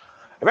into it.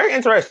 Very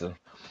interesting.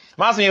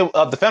 Reminds me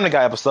of the Family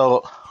Guy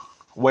episode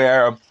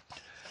where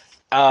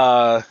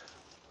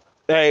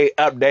they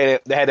updated.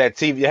 They had that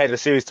TV. They had a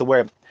series to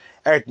where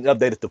everything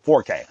updated to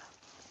 4K,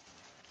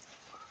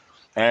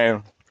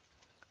 and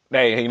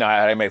they,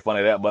 how they make fun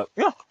of that. But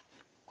yeah,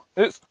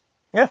 it's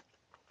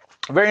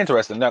very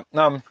interesting. I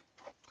don't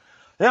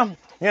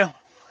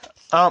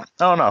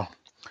know.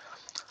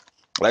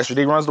 Lester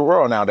D runs the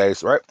world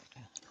nowadays, right?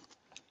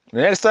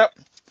 Next up,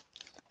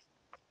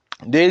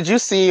 did you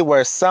see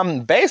where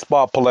some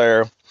baseball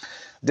player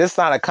just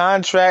signed a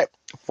contract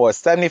for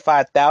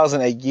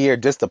 $75,000 a year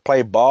just to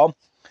play ball?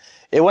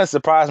 It wouldn't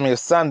surprise me if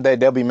someday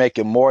they'll be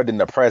making more than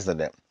the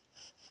president.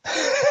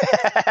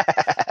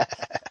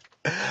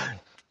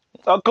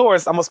 Of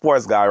course, I'm a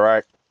sports guy,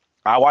 right?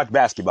 I watch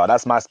basketball.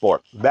 That's my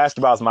sport.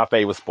 Basketball is my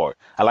favorite sport.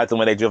 I like the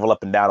way they dribble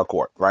up and down the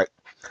court, right?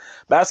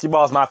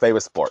 Basketball is my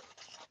favorite sport.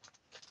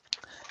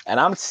 And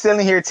I'm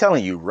sitting here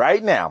telling you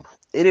right now,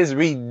 it is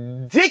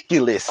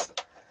ridiculous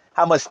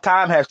how much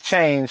time has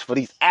changed for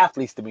these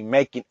athletes to be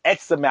making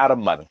X amount of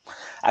money.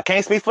 I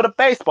can't speak for the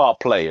baseball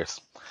players,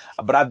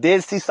 but I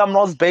did see some of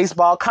those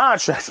baseball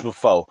contracts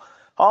before.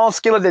 Home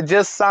Skiller that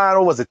just signed,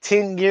 what was it,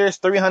 10 years,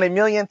 $300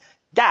 million?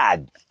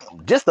 God,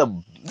 just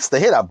to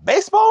hit a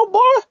baseball, boy?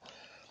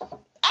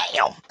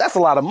 Damn, that's a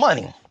lot of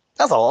money.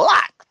 That's a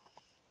lot.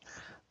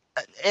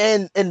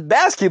 And in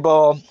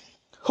basketball,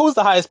 who's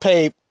the highest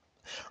paid?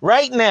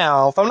 Right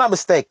now, if I'm not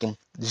mistaken,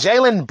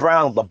 Jaylen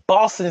Brown, the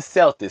Boston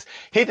Celtics,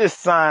 he just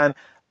signed,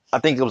 I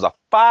think it was a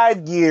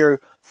 5-year,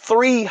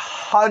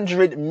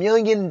 $300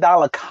 million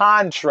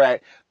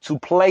contract to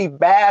play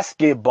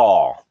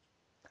basketball.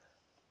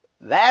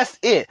 That's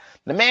it.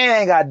 The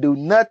man ain't got to do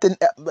nothing.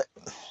 But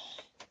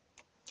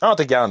I don't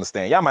think y'all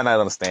understand. Y'all might not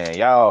understand.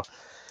 Y'all,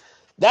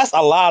 that's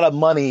a lot of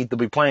money to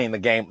be playing the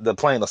game,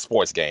 playing the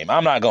sports game.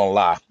 I'm not gonna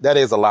lie. That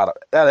is a lot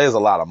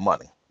of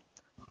money.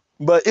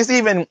 But it's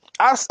even,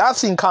 I've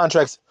seen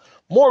contracts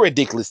more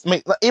ridiculous,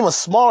 even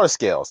smaller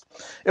scales.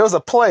 It was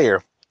a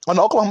player on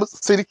the Oklahoma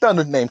City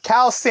Thunder named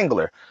Kyle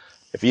Singler.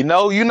 If you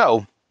know, you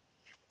know.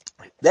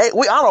 I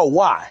don't know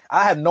why.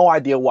 I have no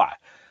idea why.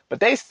 But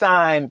they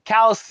signed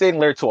Kyle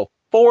Singler to a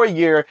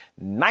 4-year,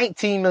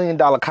 $19 million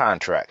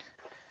contract.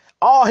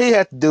 All he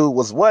had to do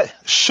was what?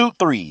 Shoot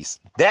threes.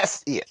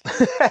 That's it.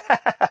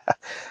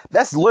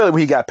 That's literally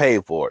what he got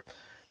paid for.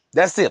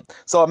 That's it.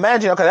 So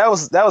imagine, okay, that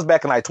was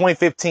back in like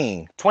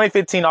 2015.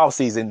 2015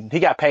 offseason, he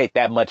got paid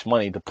that much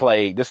money to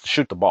play, just to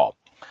shoot the ball.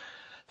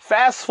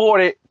 Fast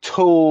forward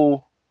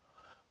to,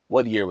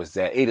 what year was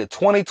that? Either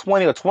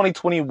 2020 or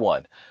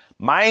 2021.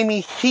 Miami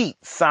Heat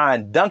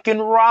signed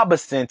Duncan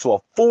Robinson to a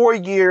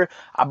 4-year,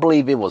 I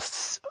believe it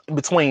was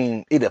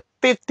between either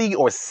 50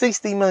 or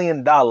 60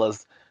 million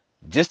dollars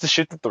just to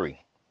shoot the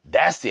three.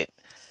 That's it.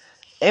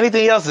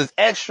 Anything else is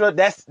extra.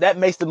 That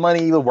makes the money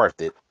even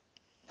worth it.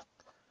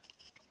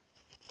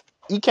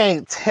 You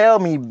can't tell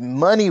me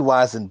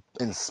money-wise in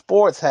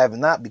sports have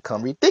not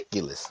become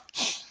ridiculous.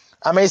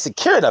 I mean,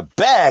 secure the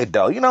bag,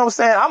 though. You know what I'm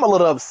saying? I'm a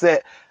little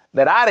upset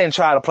that I didn't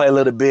try to play a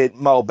little bit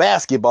more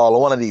basketball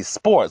or one of these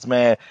sports,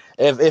 man.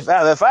 If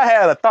I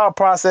had a thought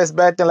process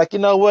back then, like, you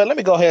know what, let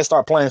me go ahead and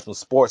start playing some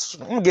sports.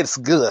 Let me get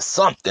good at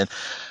something.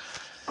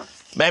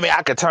 Maybe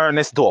I could turn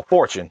this into a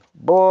fortune.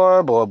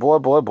 Boy.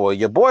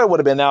 Your boy would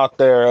have been out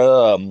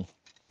there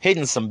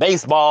hitting some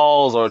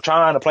baseballs or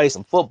trying to play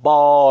some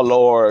football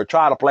or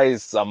try to play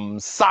some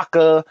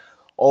soccer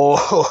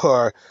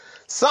or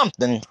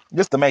something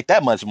just to make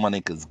that much money,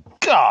 because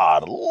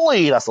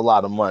golly, that's a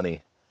lot of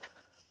money.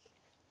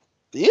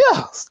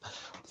 Yeah.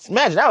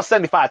 Imagine that was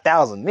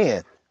 75,000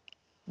 then.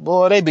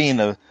 Boy, they be in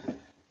the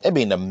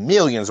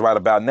millions right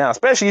about now,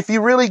 especially if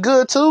you're really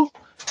good too.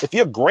 If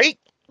you're great,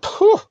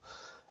 whew,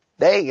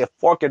 they are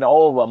forking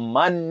over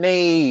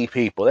money,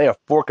 people. They are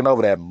forking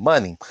over that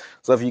money.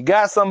 So if you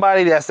got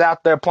somebody that's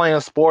out there playing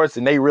sports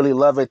and they really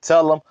love it,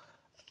 tell them,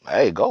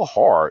 hey, go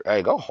hard.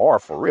 Hey, go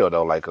hard for real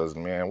though. Like, cause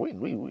man,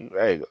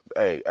 hey,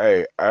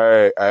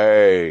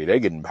 they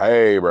getting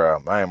paid, bro.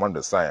 Man, I'm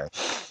just saying.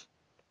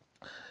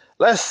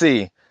 Let's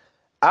see.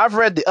 I've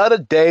read the other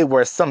day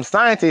where some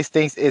scientists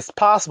think it's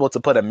possible to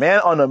put a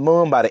man on the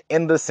moon by the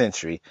end of the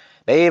century.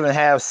 They even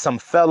have some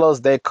fellows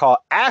they call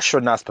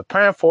astronauts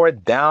preparing for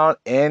it down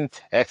in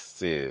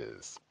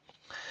Texas.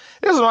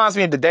 This reminds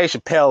me of the Dave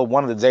Chappelle,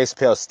 one of the Dave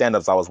Chappelle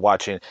stand-ups I was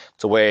watching,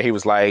 to where he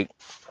was like,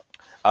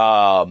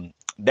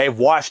 they've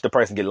watched the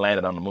person get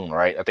landed on the moon,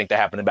 right? I think that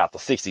happened about the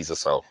 60s or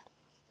so.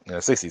 In the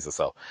 60s or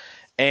so.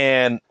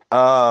 And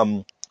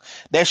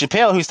Dave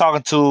Chappelle, he was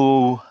talking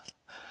to,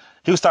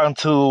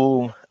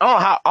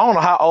 I don't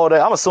know how old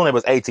I'm assuming it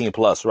was 18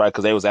 plus, right?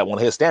 Because they was at one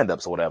of his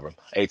stand-ups or whatever,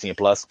 18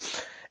 plus.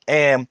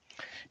 And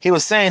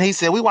he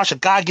said, we watched a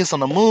guy gets on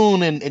the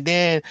moon and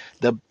then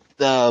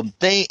the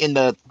thing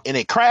and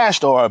it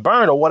crashed or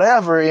burned or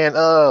whatever. And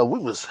we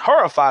was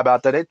horrified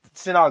about that. They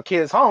sent our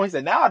kids home. He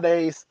said,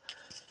 nowadays,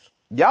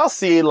 y'all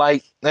see it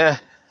like,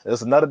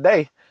 it's another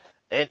day.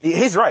 And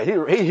he's right.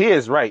 He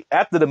is right.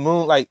 After the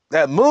moon, like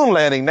that moon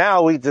landing,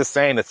 now we just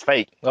saying it's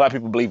fake. A lot of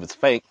people believe it's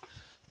fake.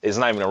 It's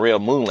not even a real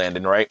moon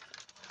landing, right?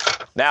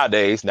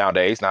 Nowadays, that's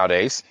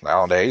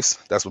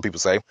what people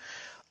say.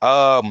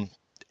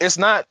 It's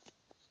not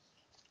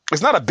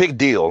a big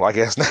deal, I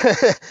guess.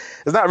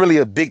 It's not really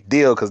a big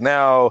deal because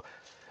now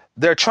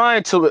they're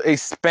trying to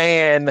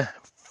expand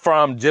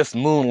from just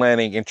moon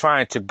landing and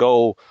trying to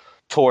go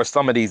towards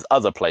some of these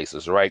other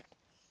places, right?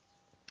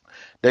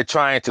 They're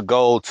trying to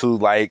go to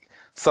like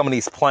some of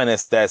these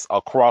planets that's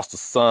across the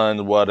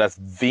sun, whether that's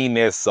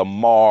Venus or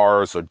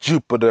Mars or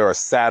Jupiter or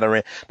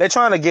Saturn. They're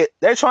trying to get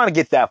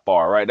that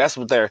far, right? That's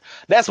what they're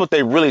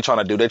really trying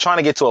to do. They're trying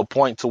to get to a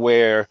point to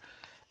where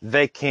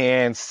they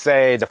can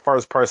say the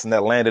first person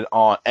that landed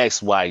on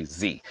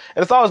XYZ.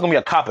 And it's always going to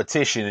be a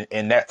competition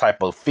in that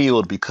type of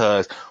field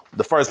because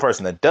the first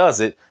person that does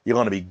it, you're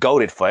going to be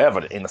goated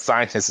forever. And the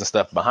scientists and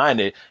stuff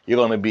behind it, you're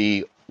going to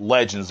be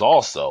legends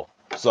also.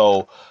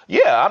 So,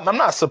 yeah, I'm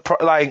not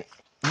surprised. Like,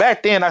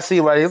 back then, I see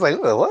what it's like,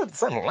 what?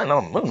 Something landing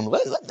on the moon?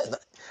 What?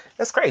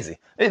 That's crazy.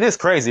 It is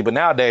crazy, but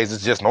nowadays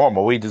it's just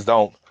normal. We just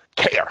don't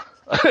care.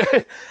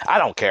 I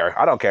don't care.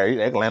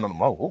 They can land on the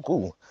moon. Ooh,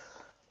 cool.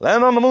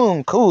 Land on the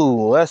moon,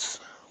 cool. That's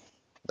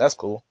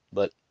cool.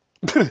 But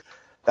it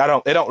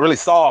don't really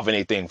solve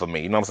anything for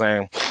me. You know what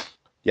I'm saying?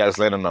 Yeah, just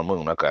land on the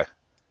moon. Okay.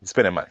 You're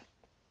spending money.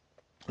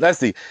 Let's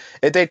see.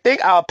 If they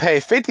think I'll pay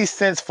 50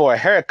 cents for a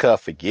haircut,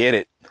 forget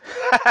it.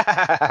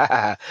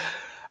 I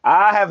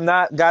have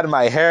not gotten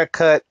my hair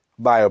cut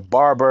by a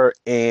barber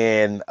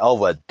in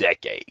over a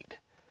decade.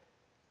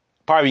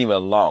 Probably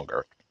even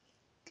longer.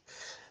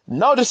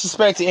 No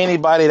disrespect to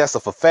anybody that's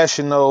a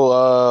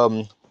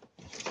professional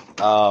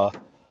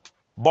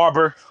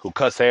barber who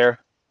cuts hair.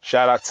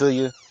 Shout out to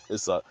you.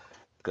 It's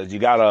because you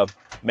gotta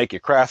make your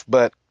craft,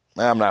 but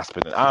I'm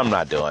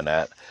not doing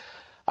that.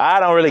 I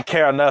don't really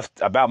care enough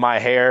about my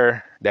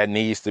hair that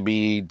needs to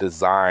be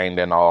designed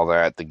and all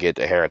that to get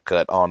the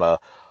haircut on a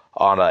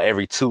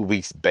every 2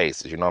 weeks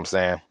basis. You know what I'm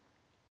saying?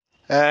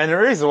 And the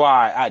reason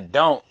why I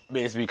don't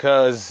is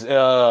because, like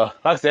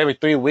I said, every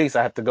 3 weeks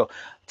I have to go,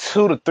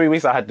 2 to 3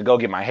 weeks I have to go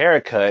get my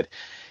hair cut.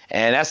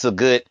 And that's a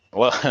good,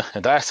 well,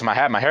 the last time I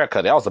had my hair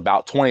cut, that was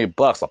about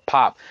 $20 a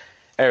pop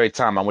every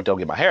time I went to go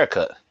get my hair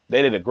cut.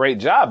 They did a great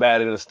job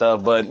at it and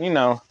stuff, but, you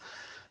know,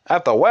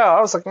 after a while, I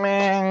was like,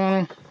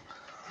 man,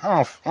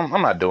 I'm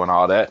not doing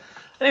all that.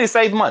 I need to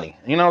save money.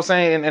 You know what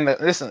I'm saying?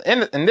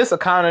 In this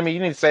economy, you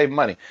need to save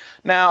money.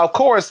 Now, of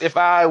course, if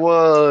I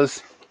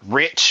was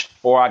rich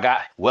or I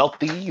got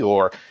wealthy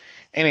or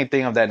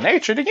anything of that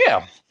nature, then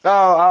yeah,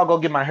 I'll go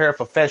get my hair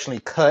professionally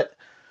cut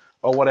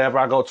or whatever.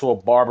 I go to a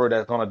barber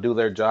that's going to do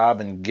their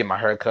job and get my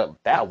hair cut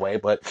that way.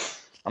 But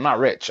I'm not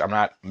rich. I'm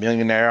not a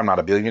millionaire. I'm not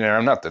a billionaire.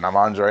 I'm nothing. I'm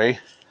Andre,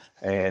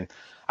 and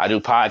I do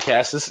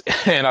podcasts,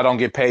 and I don't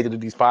get paid to do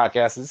these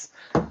podcasts.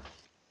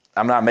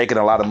 I'm not making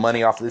a lot of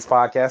money off of this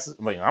podcast.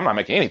 I mean, I'm not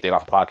making anything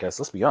off of podcasts.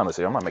 Let's be honest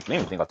here. I'm not making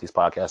anything off these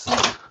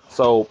podcasts.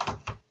 So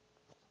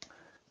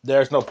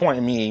there's no point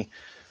in me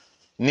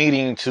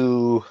needing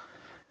to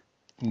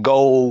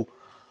go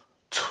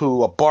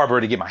to a barber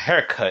to get my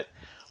hair cut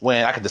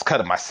when I could just cut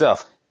it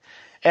myself.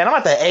 And I'm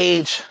at that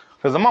age,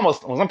 because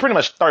I'm pretty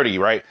much 30,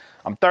 right?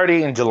 I'm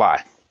 30 in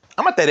July.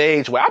 I'm at that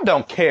age where I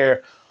don't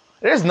care.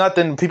 There's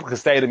nothing people can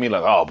say to me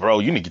like, oh, bro,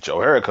 you need to get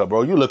your hair cut,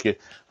 bro. You look at,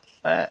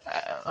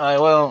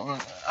 well,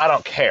 I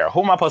don't care.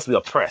 Who am I supposed to be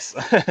oppressed?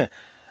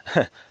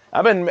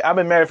 I've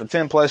been married for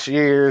 10 plus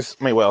years.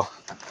 I mean, well,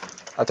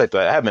 I'll take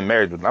that. I haven't been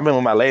married. I've been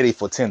with my lady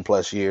for 10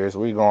 plus years.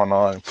 We're going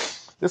on.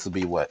 This would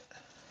be what?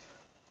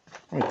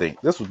 Let me think.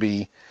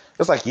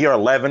 It's like year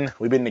 11.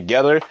 We've been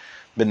together.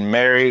 Been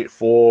married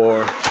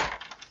for, I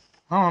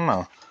don't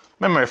know.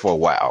 Been married for a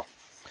while.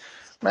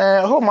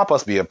 Man, who am I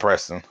supposed to be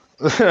oppressing?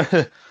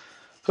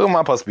 Who am I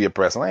supposed to be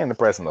oppressing? I ain't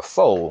oppressing a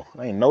soul.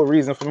 There ain't no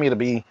reason for me to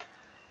be.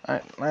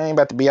 I ain't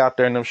about to be out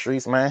there in them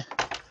streets, man.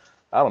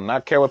 I do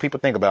not care what people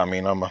think about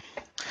me no more.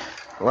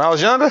 When I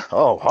was younger,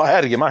 I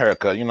had to get my hair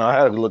cut. You know, I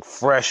had to look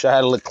fresh. I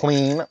had to look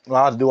clean.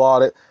 I had to do all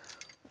that.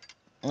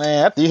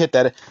 Man, after you hit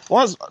that,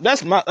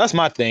 that's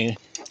my thing.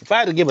 If I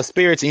had to give a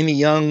spirit to any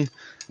young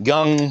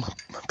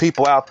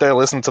people out there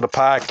listening to the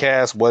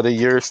podcast, whether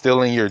you're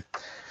still in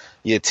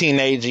your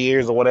teenage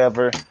years or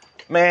whatever,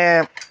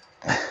 man,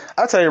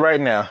 I'll tell you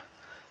right now,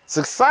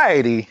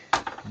 society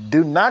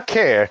do not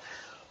care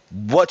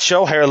what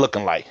your hair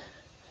looking like.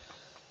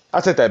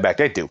 I'll take that back.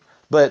 They do.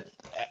 But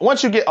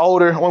once you get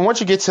older, once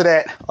you get to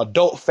that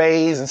adult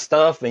phase and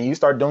stuff and you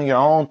start doing your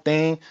own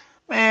thing,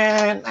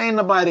 man, ain't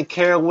nobody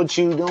care what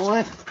you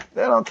doing.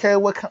 They don't care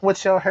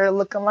what your hair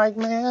looking like,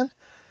 man.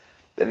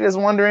 They're just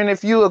wondering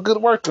if you a good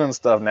worker and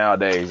stuff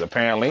nowadays,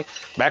 apparently.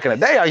 Back in the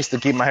day, I used to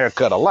keep my hair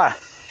cut a lot.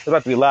 It's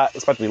about to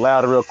be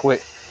louder real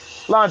quick.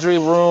 Laundry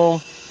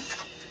room.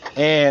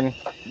 And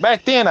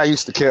back then, I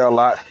used to care a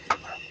lot.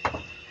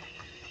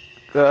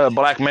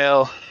 Black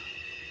male.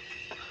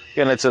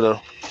 Getting into the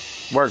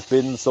work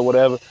business or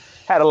whatever.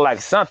 Had to like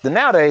something.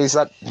 Nowadays,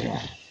 they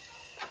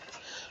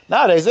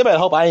better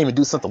hope I ain't even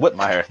do something with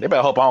my hair. They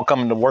better hope I don't come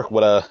into work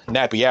with a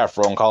nappy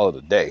afro and call it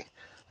a day.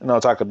 You know,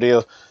 type of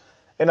deal.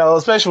 You know,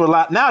 especially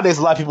nowadays,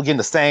 a lot of people getting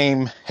the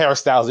same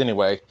hairstyles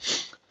anyway.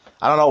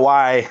 I don't know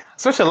why,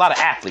 especially a lot of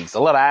athletes, a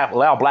lot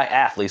of black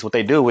athletes, what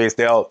they do is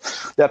they'll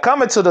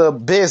come into the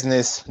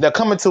business, they'll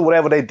come into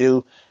whatever they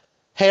do,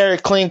 hair,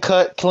 clean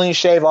cut, clean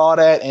shave, all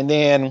that. And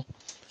then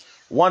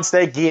once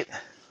they get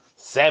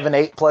 7,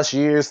 8 plus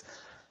years,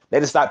 they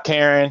just stop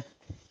caring.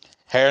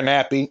 Hair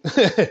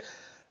nappy,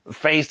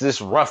 face just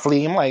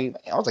roughly. I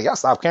was like, y'all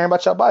stop caring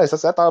about your bodies.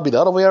 I thought it'd be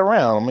the other way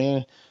around. I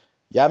mean,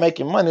 y'all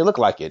making money look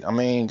like it. I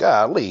mean,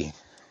 golly.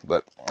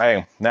 But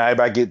hey, now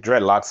everybody get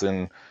dreadlocks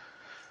and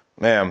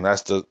man,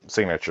 that's the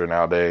signature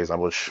nowadays. I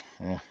wish.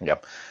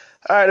 Yep.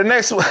 All right, the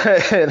next one.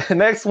 The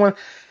next one.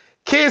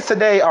 Kids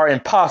today are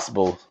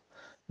impossible.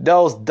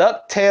 Those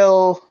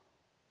ducktail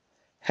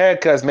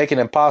haircuts make it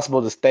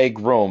impossible to stay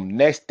groomed.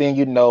 Next thing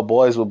you know,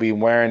 boys will be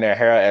wearing their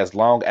hair as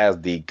long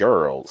as the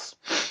girls.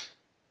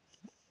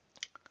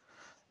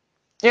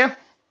 Yeah.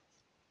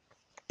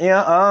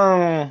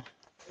 Yeah.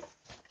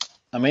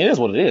 I mean, it is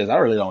what it is. I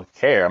really don't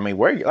care. I mean,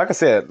 like I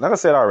said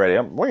already,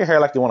 wear your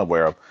hair like you want to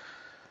wear them.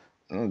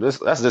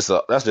 That's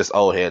just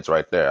old heads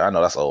right there. I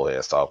know that's old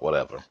heads talk,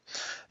 whatever.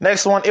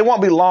 Next one. It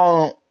won't be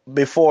long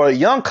before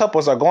young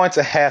couples are going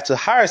to have to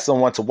hire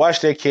someone to watch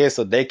their kids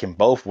so they can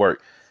both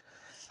work.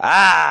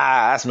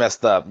 That's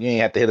messed up. You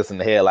ain't have to hit us in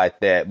the head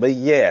like that. But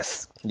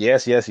yes.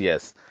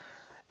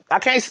 I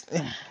can't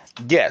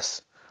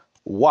guess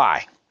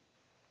why.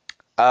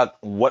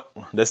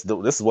 This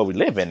is what we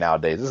live in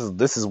nowadays.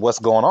 This is what's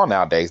going on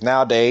nowadays.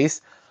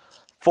 Nowadays,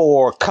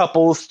 for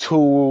couples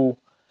to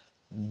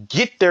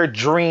get their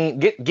dream,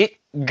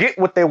 get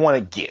what they want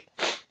to get.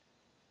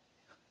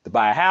 To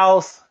buy a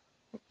house,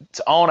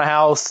 to own a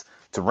house,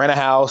 to rent a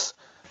house,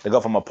 to go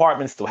from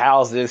apartments to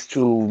houses,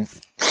 to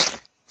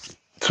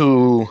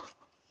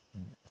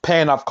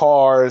paying off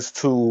cars,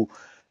 to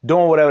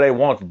doing whatever they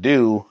want to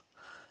do,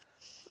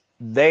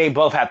 they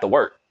both have to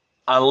work.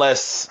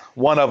 Unless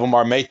one of them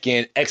are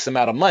making X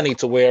amount of money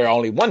to where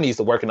only one needs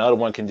to work and the other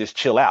one can just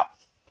chill out.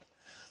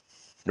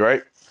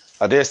 Right?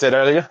 I did say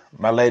earlier,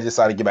 my lady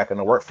decided to get back in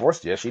the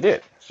workforce. Yes, she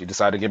did. She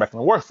decided to get back in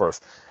the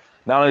workforce.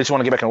 Not only does she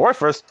want to get back in the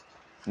workforce,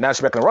 now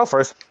she's back in the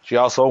workforce, she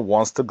also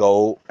wants to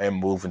go and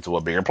move into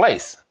a bigger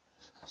place.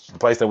 The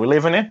place that we're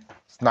living in,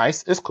 it's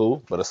nice, it's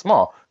cool, but it's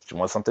small. She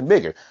wants something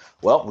bigger.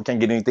 Well, we can't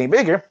get anything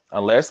bigger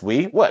unless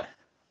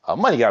our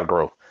money got to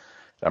grow.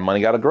 Our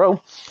money got to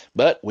grow,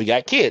 but we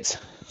got kids.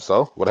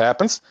 So what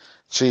happens?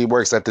 She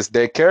works at this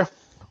daycare.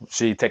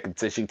 She take the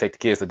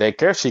kids to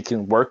daycare. She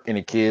can work and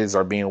the kids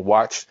are being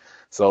watched.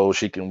 So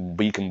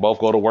we can both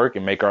go to work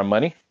and make our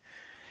money.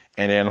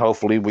 And then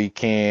hopefully we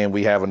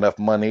have enough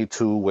money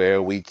to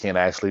where we can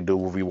actually do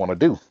what we want to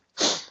do.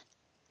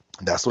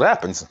 That's what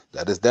happens.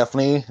 That is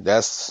definitely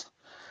I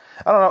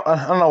don't know.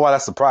 I don't know why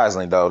that's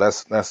surprising though.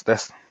 That's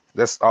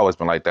always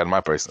been like that in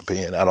my personal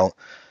opinion. I don't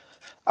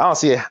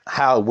see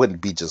how it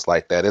wouldn't be just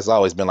like that. It's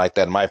always been like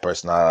that in my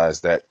personal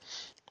eyes. That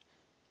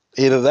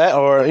either that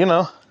or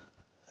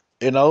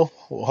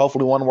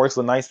hopefully one works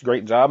a nice,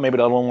 great job. Maybe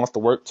the other one wants to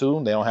work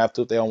too. They don't have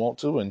to if they don't want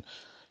to, and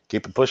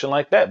keep it pushing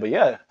like that. But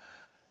yeah,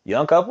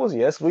 young couples,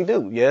 yes, we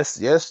do. Yes,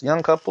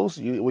 young couples,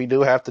 we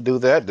do have to do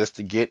that just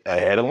to get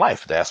ahead in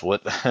life. That's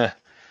what,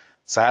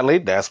 sadly,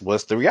 that's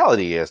what the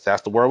reality is.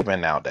 That's the world we're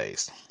in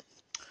nowadays.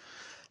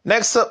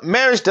 Next up,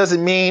 marriage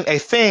doesn't mean a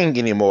thing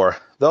anymore.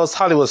 Those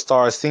Hollywood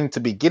stars seem to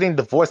be getting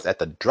divorced at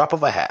the drop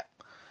of a hat.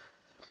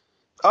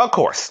 Of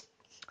course,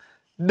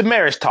 the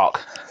marriage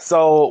talk.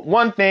 So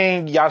one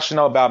thing y'all should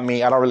know about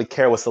me, I don't really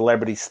care what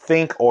celebrities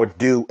think or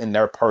do in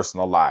their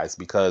personal lives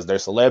because they're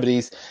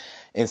celebrities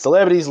and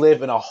celebrities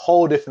live in a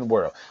whole different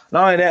world.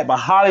 Not only that, but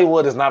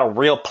Hollywood is not a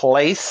real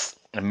place,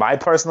 in my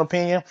personal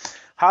opinion.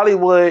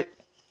 Hollywood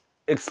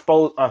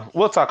exposed.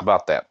 We'll talk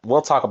about that.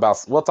 We'll talk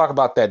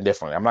about that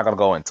differently. I'm not gonna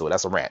go into it.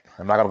 That's a rant.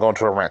 I'm not gonna go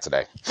into a rant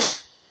today.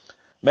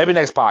 Maybe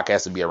next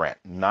podcast would be a rant.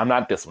 No, I'm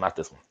not this one. Not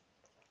this one.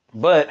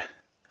 But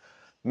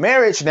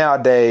marriage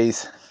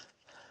nowadays,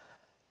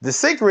 the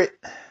secret.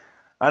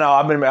 I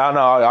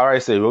already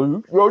said,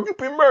 well, you've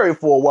been married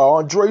for a while,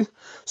 Andre.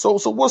 So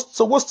what's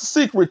the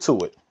secret to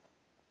it?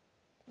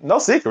 No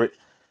secret.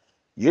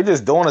 You're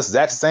just doing the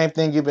exact same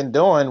thing you've been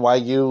doing while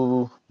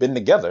you've been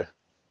together.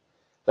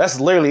 That's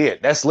literally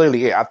it.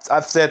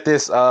 I've said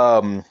this.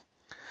 I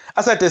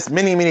said this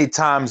many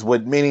times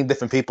with many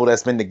different people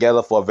that's been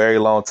together for a very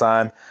long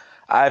time.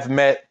 I've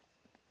met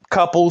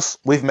couples.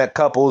 We've met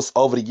couples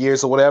over the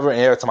years or whatever.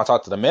 And every time I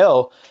talk to the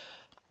male,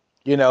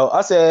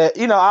 I said,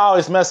 I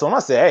always mess with them. I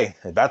said, hey,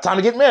 it's about time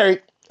to get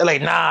married. They're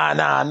like, nah.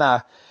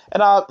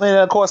 And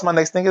of course, my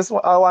next thing is,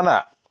 why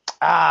not?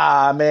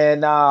 Man,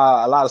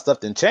 nah, a lot of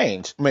stuff didn't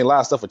change. A lot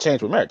of stuff would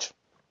change with marriage.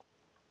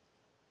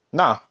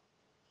 Nah,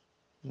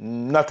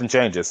 nothing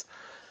changes.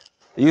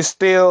 You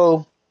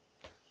still,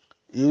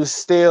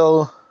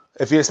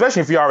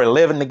 especially if you're already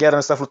living together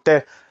and stuff like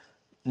that,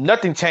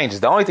 nothing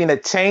changes. The only thing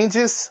that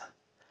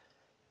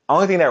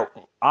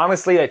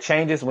honestly that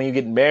changes when you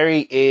get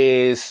married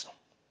is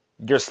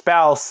your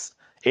spouse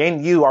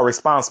and you are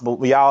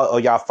responsible.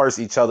 Y'all first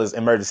each other's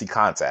emergency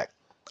contact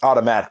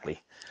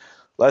automatically.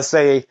 Let's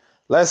say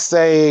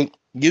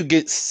you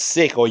get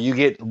sick or you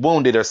get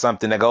wounded or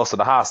something that goes to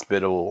the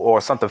hospital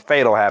or something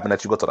fatal happened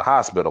that you go to the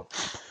hospital.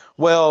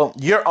 Well,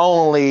 you're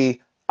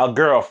only a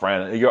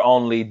girlfriend. You're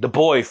only the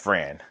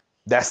boyfriend.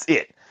 That's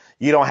it.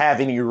 You don't have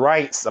any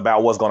rights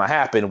about what's going to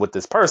happen with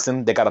this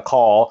person. They got to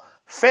call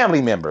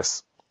family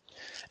members.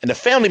 And the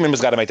family members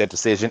got to make that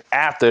decision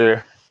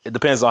after. It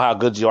depends on how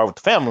good you are with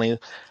the family.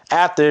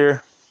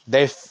 After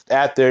they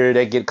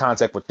get in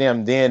contact with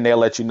them, then they'll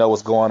let you know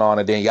what's going on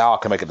and then y'all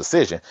can make a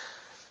decision.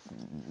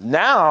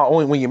 Now,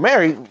 when you're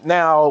married,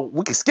 now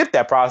we can skip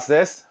that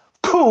process.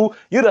 Cool,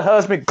 you're the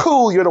husband.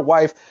 Cool, you're the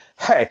wife.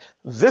 Hey,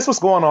 this what's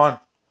going on.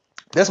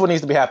 This what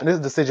needs to be happening. This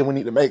is the decision we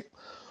need to make.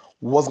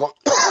 What's going?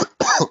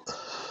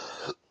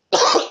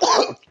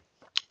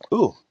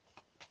 Ooh,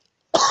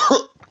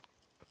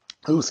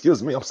 ooh,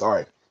 excuse me. I'm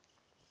sorry.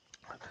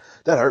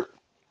 That hurt.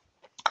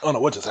 I don't know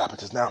what just happened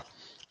just now.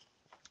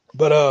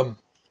 But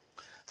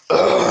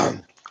let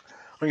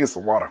me get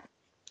some water.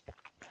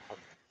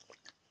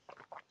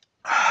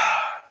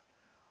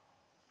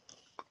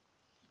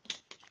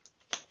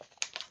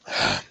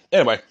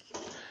 Anyway,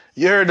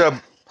 you're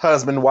the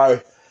husband,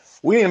 wife.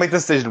 We need to make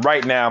this decision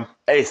right now,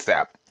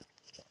 ASAP.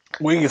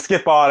 We can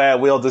skip all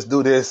that. We'll just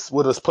do this.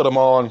 We'll just put them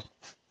on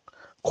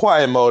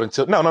quiet mode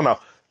until... No.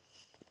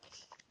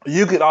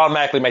 You can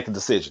automatically make the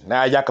decision.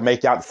 Now y'all can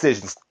make y'all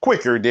decisions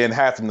quicker than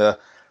having to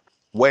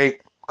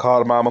wait, call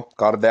the mama,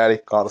 call the daddy,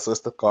 call the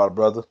sister, call the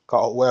brother,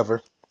 call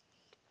whoever.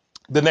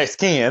 The next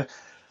kin.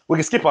 We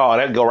can skip all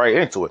that and go right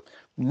into it.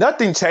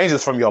 Nothing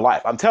changes from your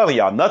life. I'm telling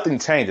y'all, nothing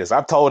changes.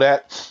 I've told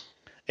that.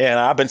 And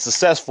I've been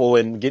successful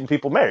in getting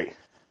people married.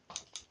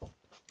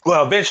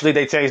 Well, eventually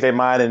they change their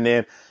mind and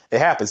then it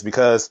happens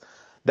because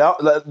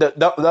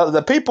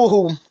the people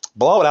who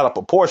blow it out of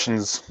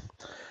proportions,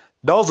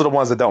 those are the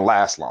ones that don't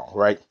last long,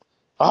 right?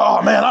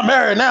 Oh man, I'm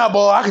married now,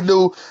 boy.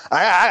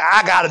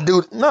 I gotta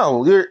do.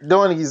 No, you're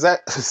doing the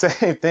exact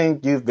same thing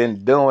you've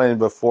been doing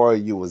before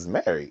you was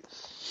married.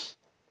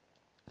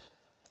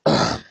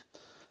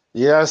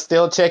 You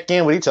still check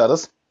in with each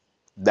other's.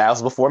 That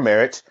was before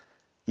marriage.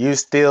 You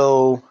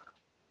still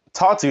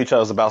talk to each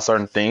other about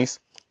certain things.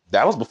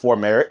 That was before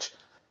marriage.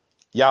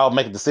 Y'all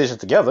make a decision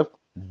together.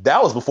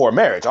 That was before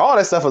marriage. All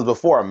that stuff was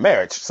before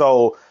marriage.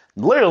 So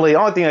literally, the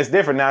only thing that's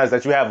different now is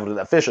that you have an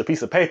official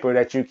piece of paper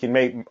that you can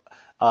make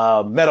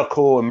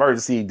medical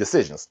emergency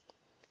decisions.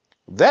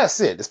 That's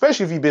it.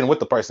 Especially if you've been with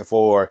the person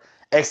for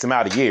X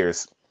amount of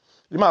years.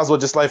 You might as well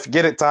just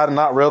forget it, tie the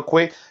knot real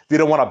quick. If you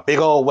don't want a big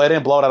old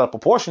wedding, blow it out of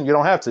proportion, you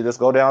don't have to. Just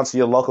go down to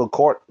your local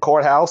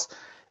courthouse,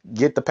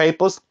 get the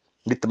papers,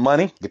 get the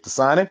money, get the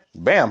signing.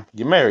 Bam,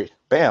 you're married.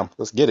 Bam,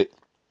 let's get it.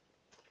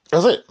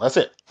 That's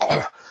it.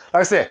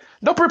 Like I said,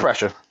 no peer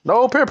pressure.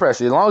 No peer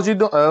pressure. As long as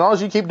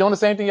you keep doing the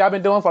same thing y'all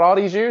been doing for all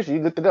these years, you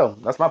good to go.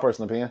 That's my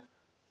personal opinion.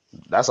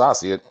 That's how I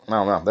see it. I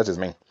don't know. That's just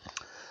me.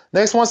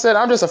 Next one said,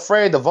 I'm just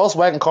afraid the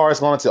Volkswagen car is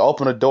going to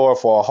open the door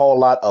for a whole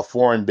lot of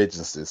foreign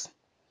businesses.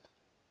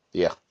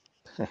 Yeah.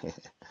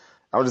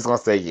 I'm just gonna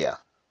say yeah.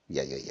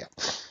 Yeah.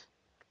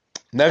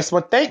 Next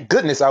one, thank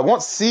goodness I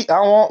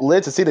won't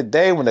live to see the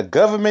day when the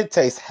government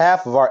takes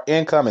half of our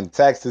income in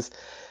taxes.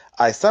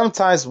 I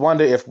sometimes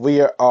wonder if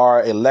we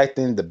are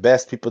electing the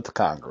best people to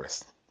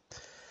Congress.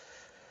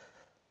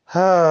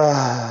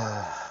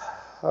 Oh.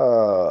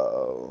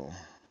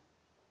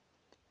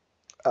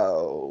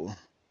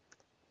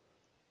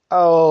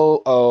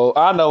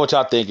 I know what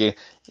y'all thinking.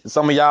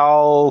 Some of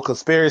y'all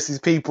conspiracy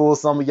people,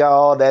 some of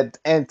y'all that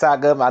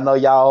anti-government, I know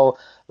y'all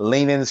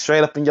leaning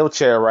straight up in your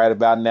chair right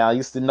about now.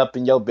 You sitting up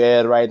in your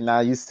bed right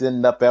now. You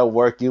sitting up at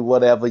work, you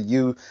whatever.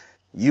 You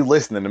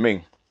listening to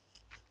me.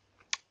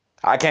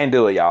 I can't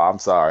do it, y'all. I'm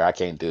sorry. I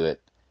can't do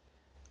it.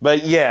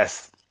 But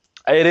yes,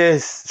 it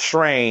is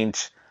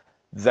strange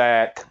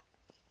that,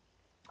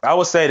 I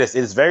would say this,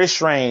 it is very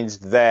strange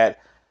that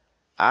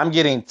I'm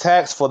getting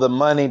taxed for the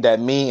money that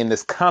me and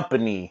this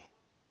company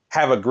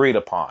have agreed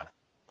upon.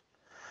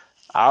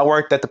 I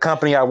worked at the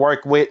company I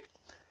work with,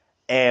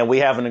 and we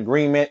have an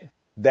agreement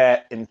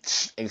that in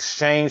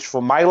exchange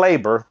for my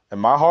labor and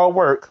my hard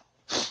work,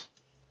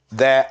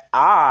 that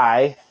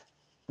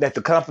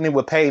the company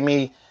would pay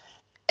me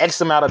X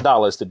amount of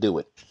dollars to do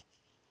it.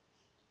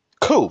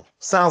 Cool.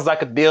 Sounds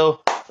like a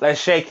deal. Let's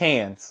shake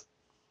hands.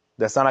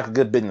 That sounds like a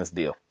good business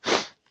deal.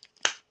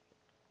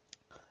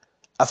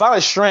 I find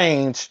it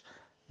strange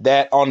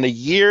that on the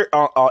year,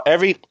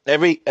 I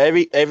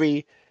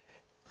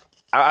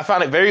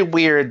find it very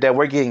weird that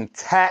we're getting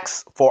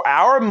taxed for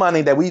our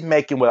money that we're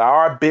making with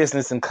our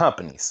business and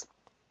companies.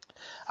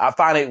 I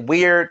find it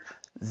weird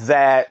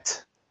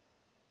that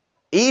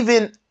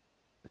even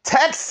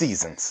tax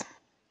seasons,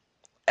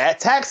 at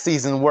tax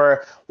season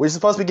where we're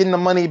supposed to be getting the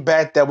money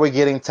back that we're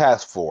getting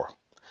taxed for,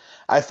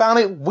 I found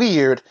it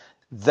weird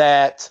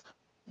that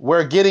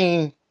we're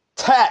getting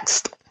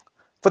taxed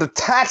for the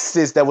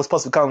taxes that were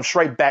supposed to come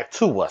straight back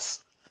to us.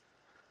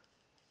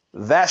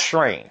 That's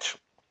strange.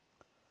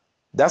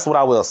 That's what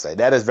I will say.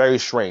 That is very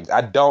strange.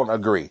 I don't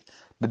agree.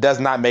 It does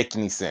not make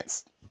any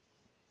sense.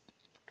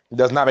 It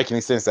does not make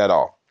any sense at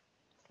all.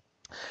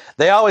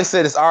 They always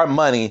said it's our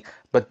money,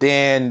 but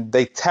then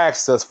they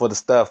tax us for the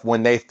stuff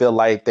when they feel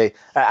like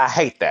I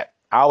hate that.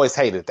 I always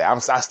hated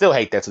that. I still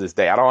hate that to this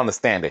day. I don't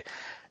understand it.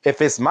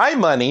 If it's my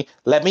money,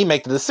 let me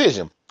make the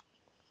decision.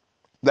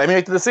 Let me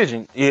make the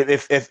decision.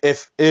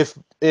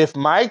 If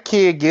my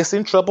kid gets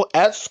in trouble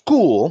at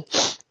school,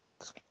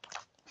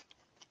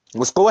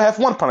 well, school have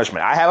one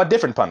punishment. I have a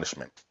different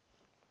punishment.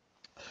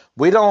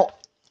 We don't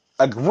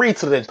agree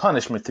to the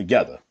punishment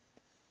together.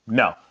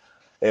 No.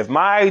 If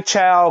my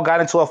child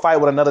got into a fight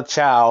with another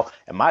child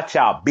and my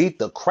child beat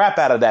the crap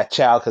out of that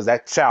child because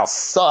that child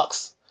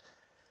sucks,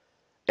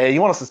 and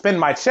you want to suspend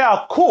my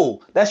child,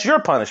 cool. That's your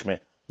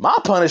punishment. My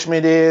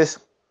punishment is,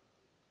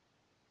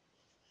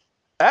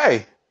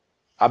 hey,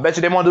 I bet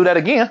you they won't do that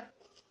again.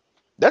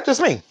 That's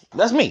just me.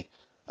 That's me.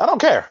 I don't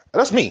care.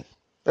 That's me.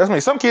 That's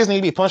me. Some kids need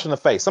to be punched in the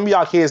face. Some of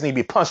y'all kids need to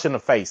be punched in the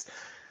face.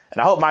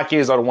 And I hope my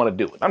kids are the one to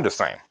do it. I'm just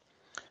saying.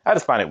 I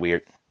just find it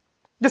weird.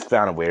 Just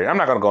found it weird. I'm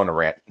not going to go on a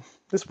rant.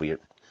 It's weird.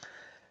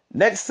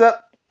 Next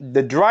up,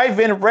 the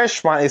drive-in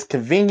restaurant is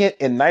convenient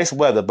in nice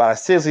weather, but I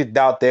seriously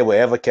doubt they will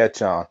ever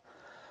catch on.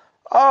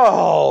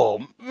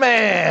 Oh,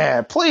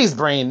 man. Please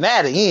bring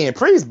that in.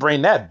 Please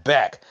bring that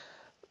back.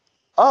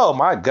 Oh,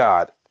 my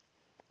God.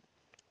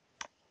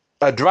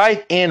 A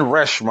drive-in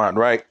restaurant,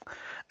 right?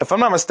 If I'm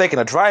not mistaken,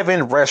 a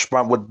drive-in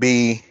restaurant would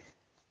be...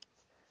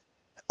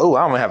 Oh,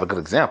 I don't have a good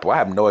example. I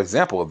have no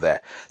example of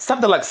that.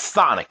 Something like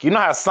Sonic. You know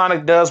how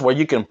Sonic does, where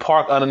you can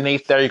park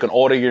underneath there, you can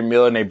order your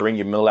meal, and they bring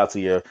your meal out to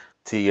your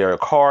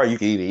car. You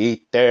can either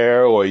eat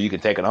there, or you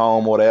can take it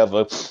home,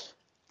 whatever.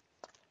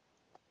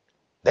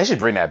 They should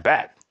bring that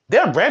back.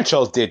 Their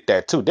Ranchos did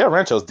that too.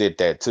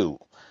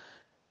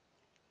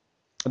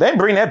 They didn't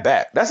bring that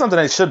back. That's something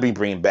they should be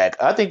bringing back.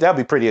 I think that'd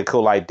be pretty a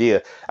cool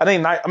idea. I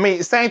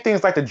mean, same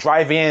things like the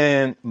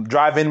drive-in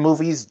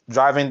movies,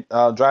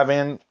 the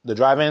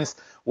drive-ins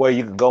where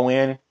you can go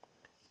in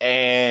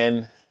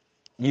and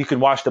you can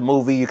watch the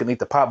movie, you can eat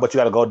the pop, but you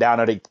got to go down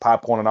there to eat the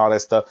popcorn and all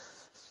that stuff.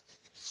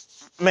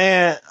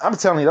 Man, I'm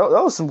telling you, those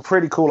are some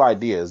pretty cool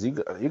ideas. You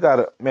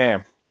gotta,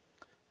 man,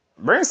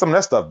 bring some of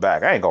that stuff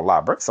back. I ain't gonna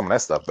lie, bring some of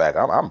that stuff back.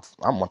 I'm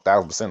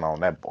 1,000% on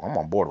that. I'm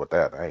on board with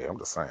that. Hey, I'm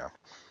just saying.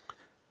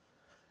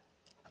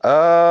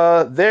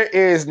 There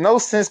is no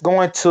sense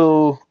going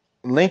to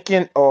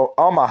Lincoln or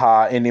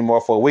Omaha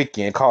anymore for a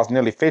weekend. It costs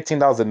nearly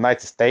 $15 a night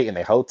to stay in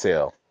a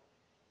hotel.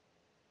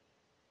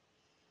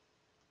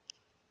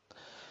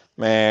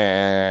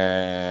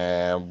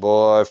 Man,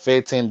 boy,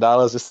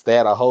 $15 to stay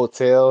at a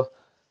hotel.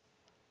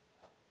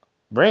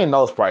 Bring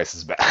those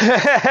prices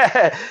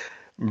back.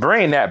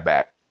 Bring that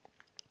back.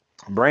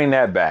 Bring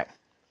that back.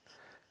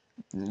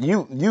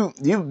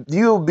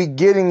 You'll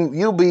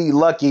be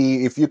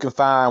lucky if you can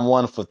find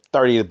one for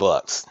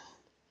 $30.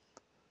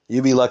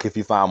 You'd be lucky if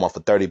you find one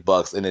for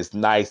 $30 and it's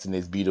nice and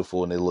it's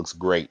beautiful and it looks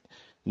great.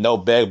 No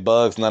bed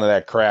bugs, none of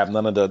that crap,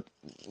 none of the.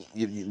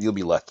 You'll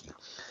be lucky.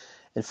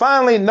 And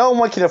finally, no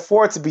one can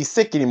afford to be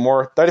sick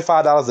anymore.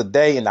 $35 a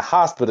day in the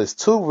hospital is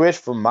too rich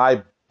for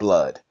my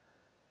blood.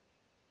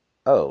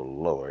 Oh,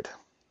 Lord.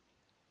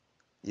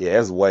 Yeah,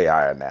 it's way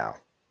higher now.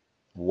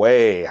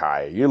 Way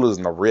higher. You're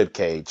losing a rib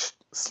cage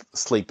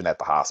sleeping at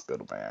the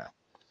hospital, man.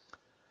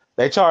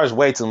 They charge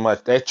way too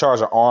much. They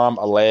charge an arm,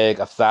 a leg,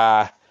 a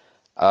thigh.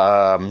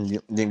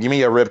 Give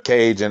me a rib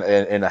cage and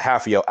a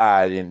half of your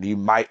eye, and you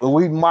might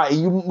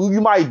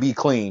be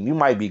clean. You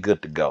might be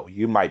good to go.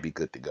 You might be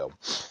good to go.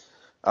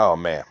 Oh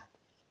man,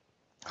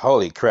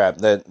 holy crap!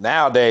 That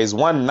nowadays,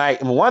 one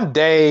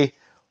day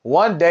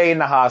in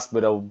the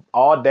hospital,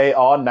 all day,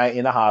 all night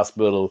in the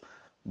hospital.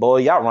 Boy,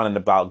 y'all running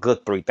about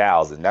good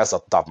 3,000. That's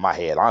off the top of my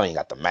head. I ain't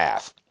got the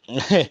math.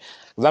 Because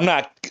I'm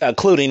not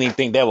including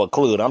anything that will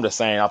include. I'm just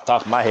saying off the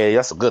top of my head,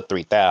 that's a good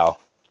 3,000.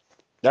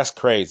 That's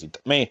crazy.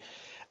 I mean,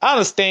 I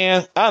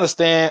understand.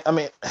 I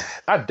mean,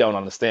 I don't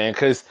understand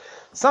because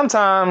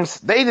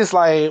sometimes they just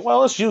like, well,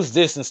 let's use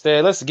this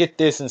instead. Let's get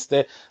this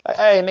instead. Like,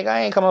 hey, nigga,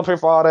 I ain't coming up here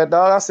for all that,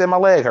 dog. I said my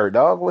leg hurt,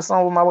 dog. What's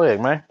wrong with my leg,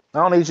 man? I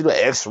don't need you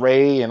to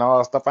x-ray and all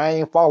that stuff. I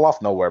ain't fall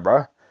off nowhere,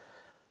 bro.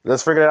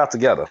 Let's figure it out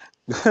together.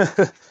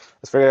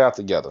 Let's figure it out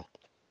together.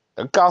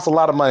 It costs a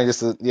lot of money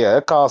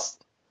it costs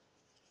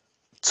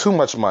too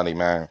much money,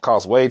 man. It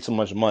costs way too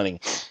much money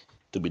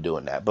to be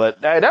doing that. But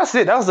that's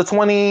it. That was the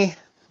 20,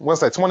 what's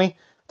that, 20? I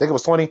think it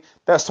was 20.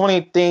 That's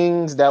 20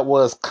 things that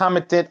was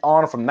commented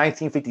on from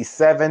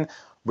 1957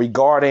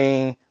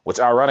 regarding,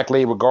 which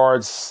ironically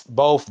regards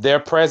both their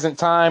present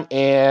time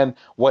and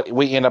what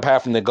we end up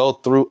having to go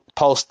through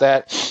post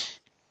that.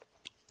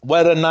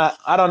 Whether or not,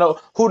 I don't know.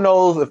 Who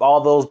knows if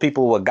all those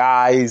people were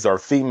guys or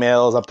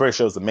females? I'm pretty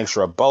sure it was a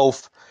mixture of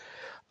both.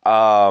 It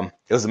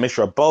was a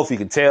mixture of both. You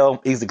can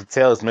tell, easily could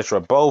tell it's a mixture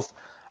of both.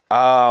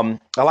 A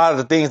lot of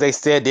the things they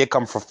said did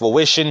come from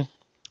fruition.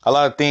 A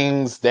lot of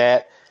things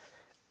that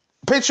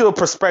picture a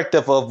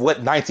perspective of what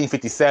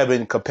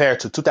 1957 compared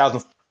to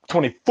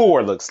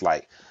 2024 looks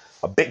like.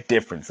 A big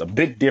difference. A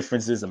big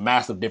differences, a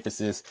massive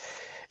differences.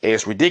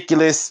 It's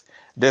ridiculous.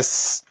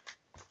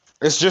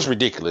 It's just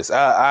ridiculous.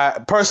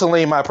 I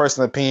personally, my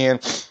personal opinion,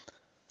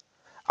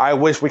 I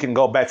wish we can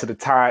go back to the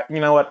time. You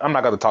know what? I'm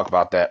not going to talk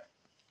about that.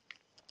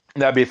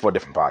 That'd be for a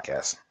different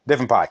podcast.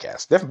 Different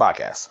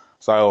podcast.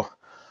 So,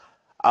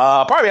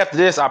 probably after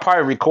this, I'll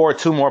probably record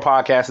 2 more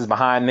podcasts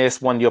behind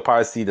this one. You'll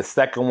probably see the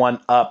second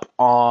one up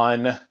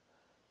on,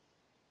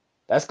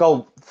 let's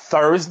go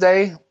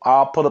Thursday.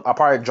 I'll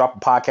probably drop a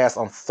podcast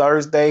on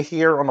Thursday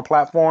here on the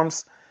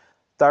platforms.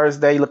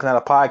 Thursday, looking at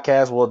a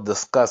podcast, we'll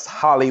discuss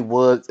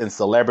Hollywood and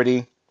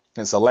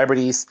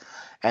celebrities.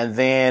 And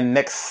then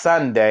next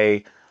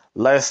Sunday,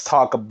 let's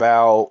talk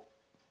about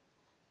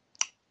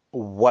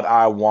what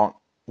I want,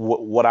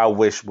 what I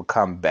wish would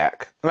come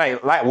back.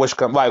 Like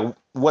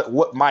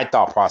what my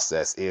thought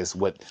process is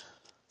with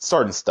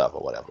certain stuff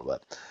or whatever.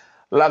 But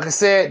like I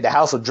said, the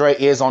House of Dre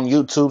is on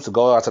YouTube, so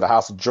go out to the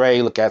House of Dre,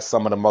 look at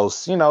some of the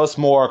most, it's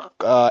more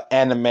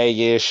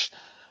anime-ish,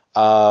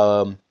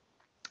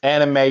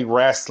 anime,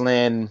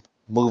 wrestling,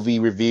 movie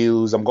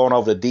reviews. I'm going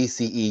over the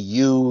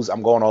DCEUs.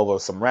 I'm going over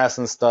some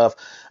wrestling stuff.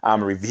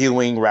 I'm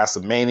reviewing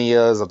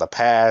WrestleManias of the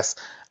past.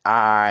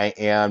 I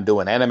am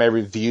doing anime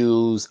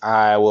reviews.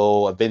 I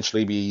will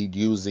eventually be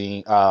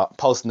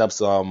posting up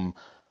some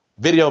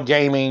video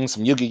gaming,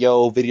 some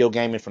Yu-Gi-Oh! Video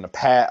gaming from the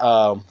past,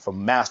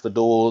 from Master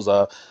Duels.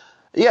 I'm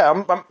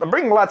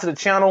bringing a lot to the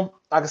channel.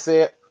 Like I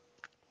said,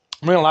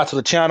 I'm bringing a lot to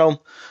the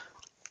channel.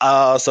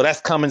 So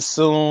that's coming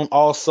soon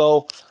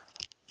also.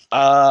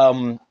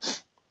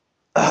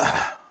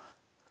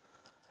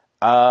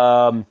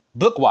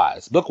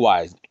 Book-wise,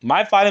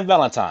 My Fighting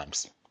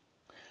Valentines,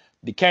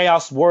 The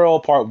Chaos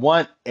World Part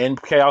 1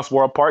 and Chaos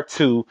World Part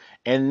 2,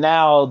 and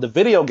now The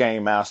Video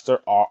Game Master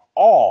are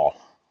all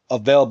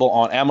available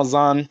on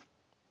Amazon.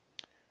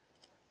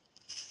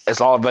 It's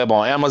all available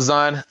on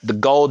Amazon. The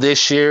goal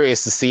this year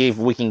is to see if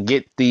we can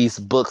get these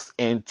books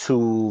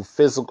into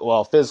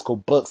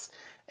physical books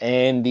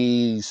in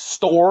the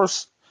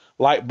stores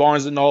like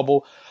Barnes &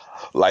 Noble,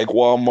 like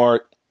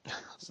Walmart.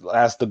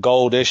 That's the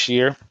goal this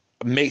year.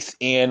 Mixed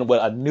in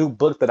with a new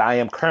book that I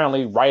am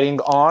currently writing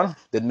on.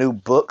 The new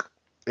book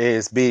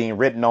is being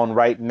written on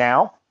right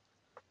now.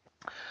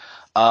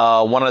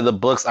 One of the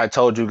books I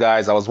told you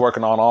guys I was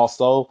working on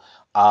also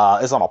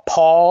is on a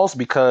pause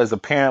because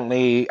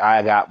apparently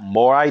I got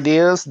more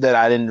ideas that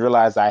I didn't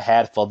realize I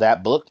had for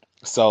that book.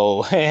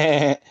 So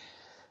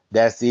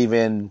that's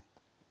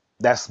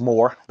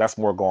more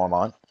going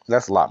on.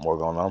 That's a lot more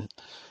going on.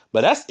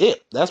 But that's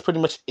it. That's pretty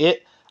much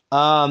it.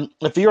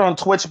 If you're on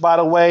Twitch, by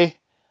the way,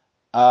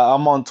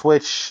 I'm on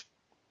Twitch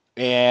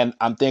and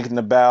I'm thinking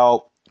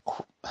about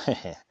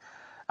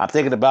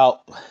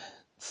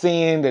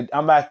seeing that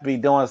I'm about to be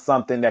doing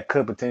something that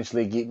could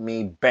potentially get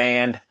me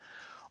banned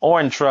or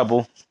in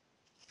trouble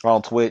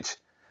on Twitch.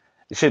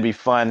 It should be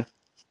fun.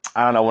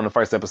 I don't know when the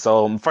first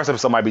episode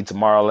might be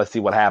tomorrow. Let's see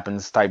what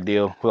happens type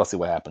deal. We'll see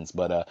what happens.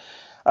 But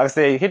Like I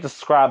said, hit the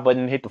subscribe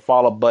button, hit the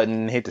follow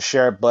button, hit the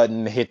share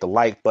button, hit the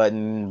like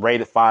button,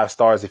 rate it 5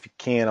 stars if you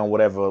can on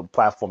whatever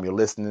platform you're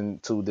listening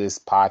to this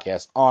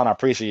podcast on. I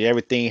appreciate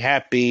everything.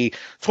 Happy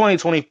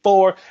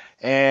 2024,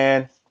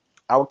 and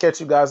I will catch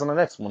you guys on the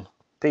next one.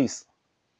 Peace.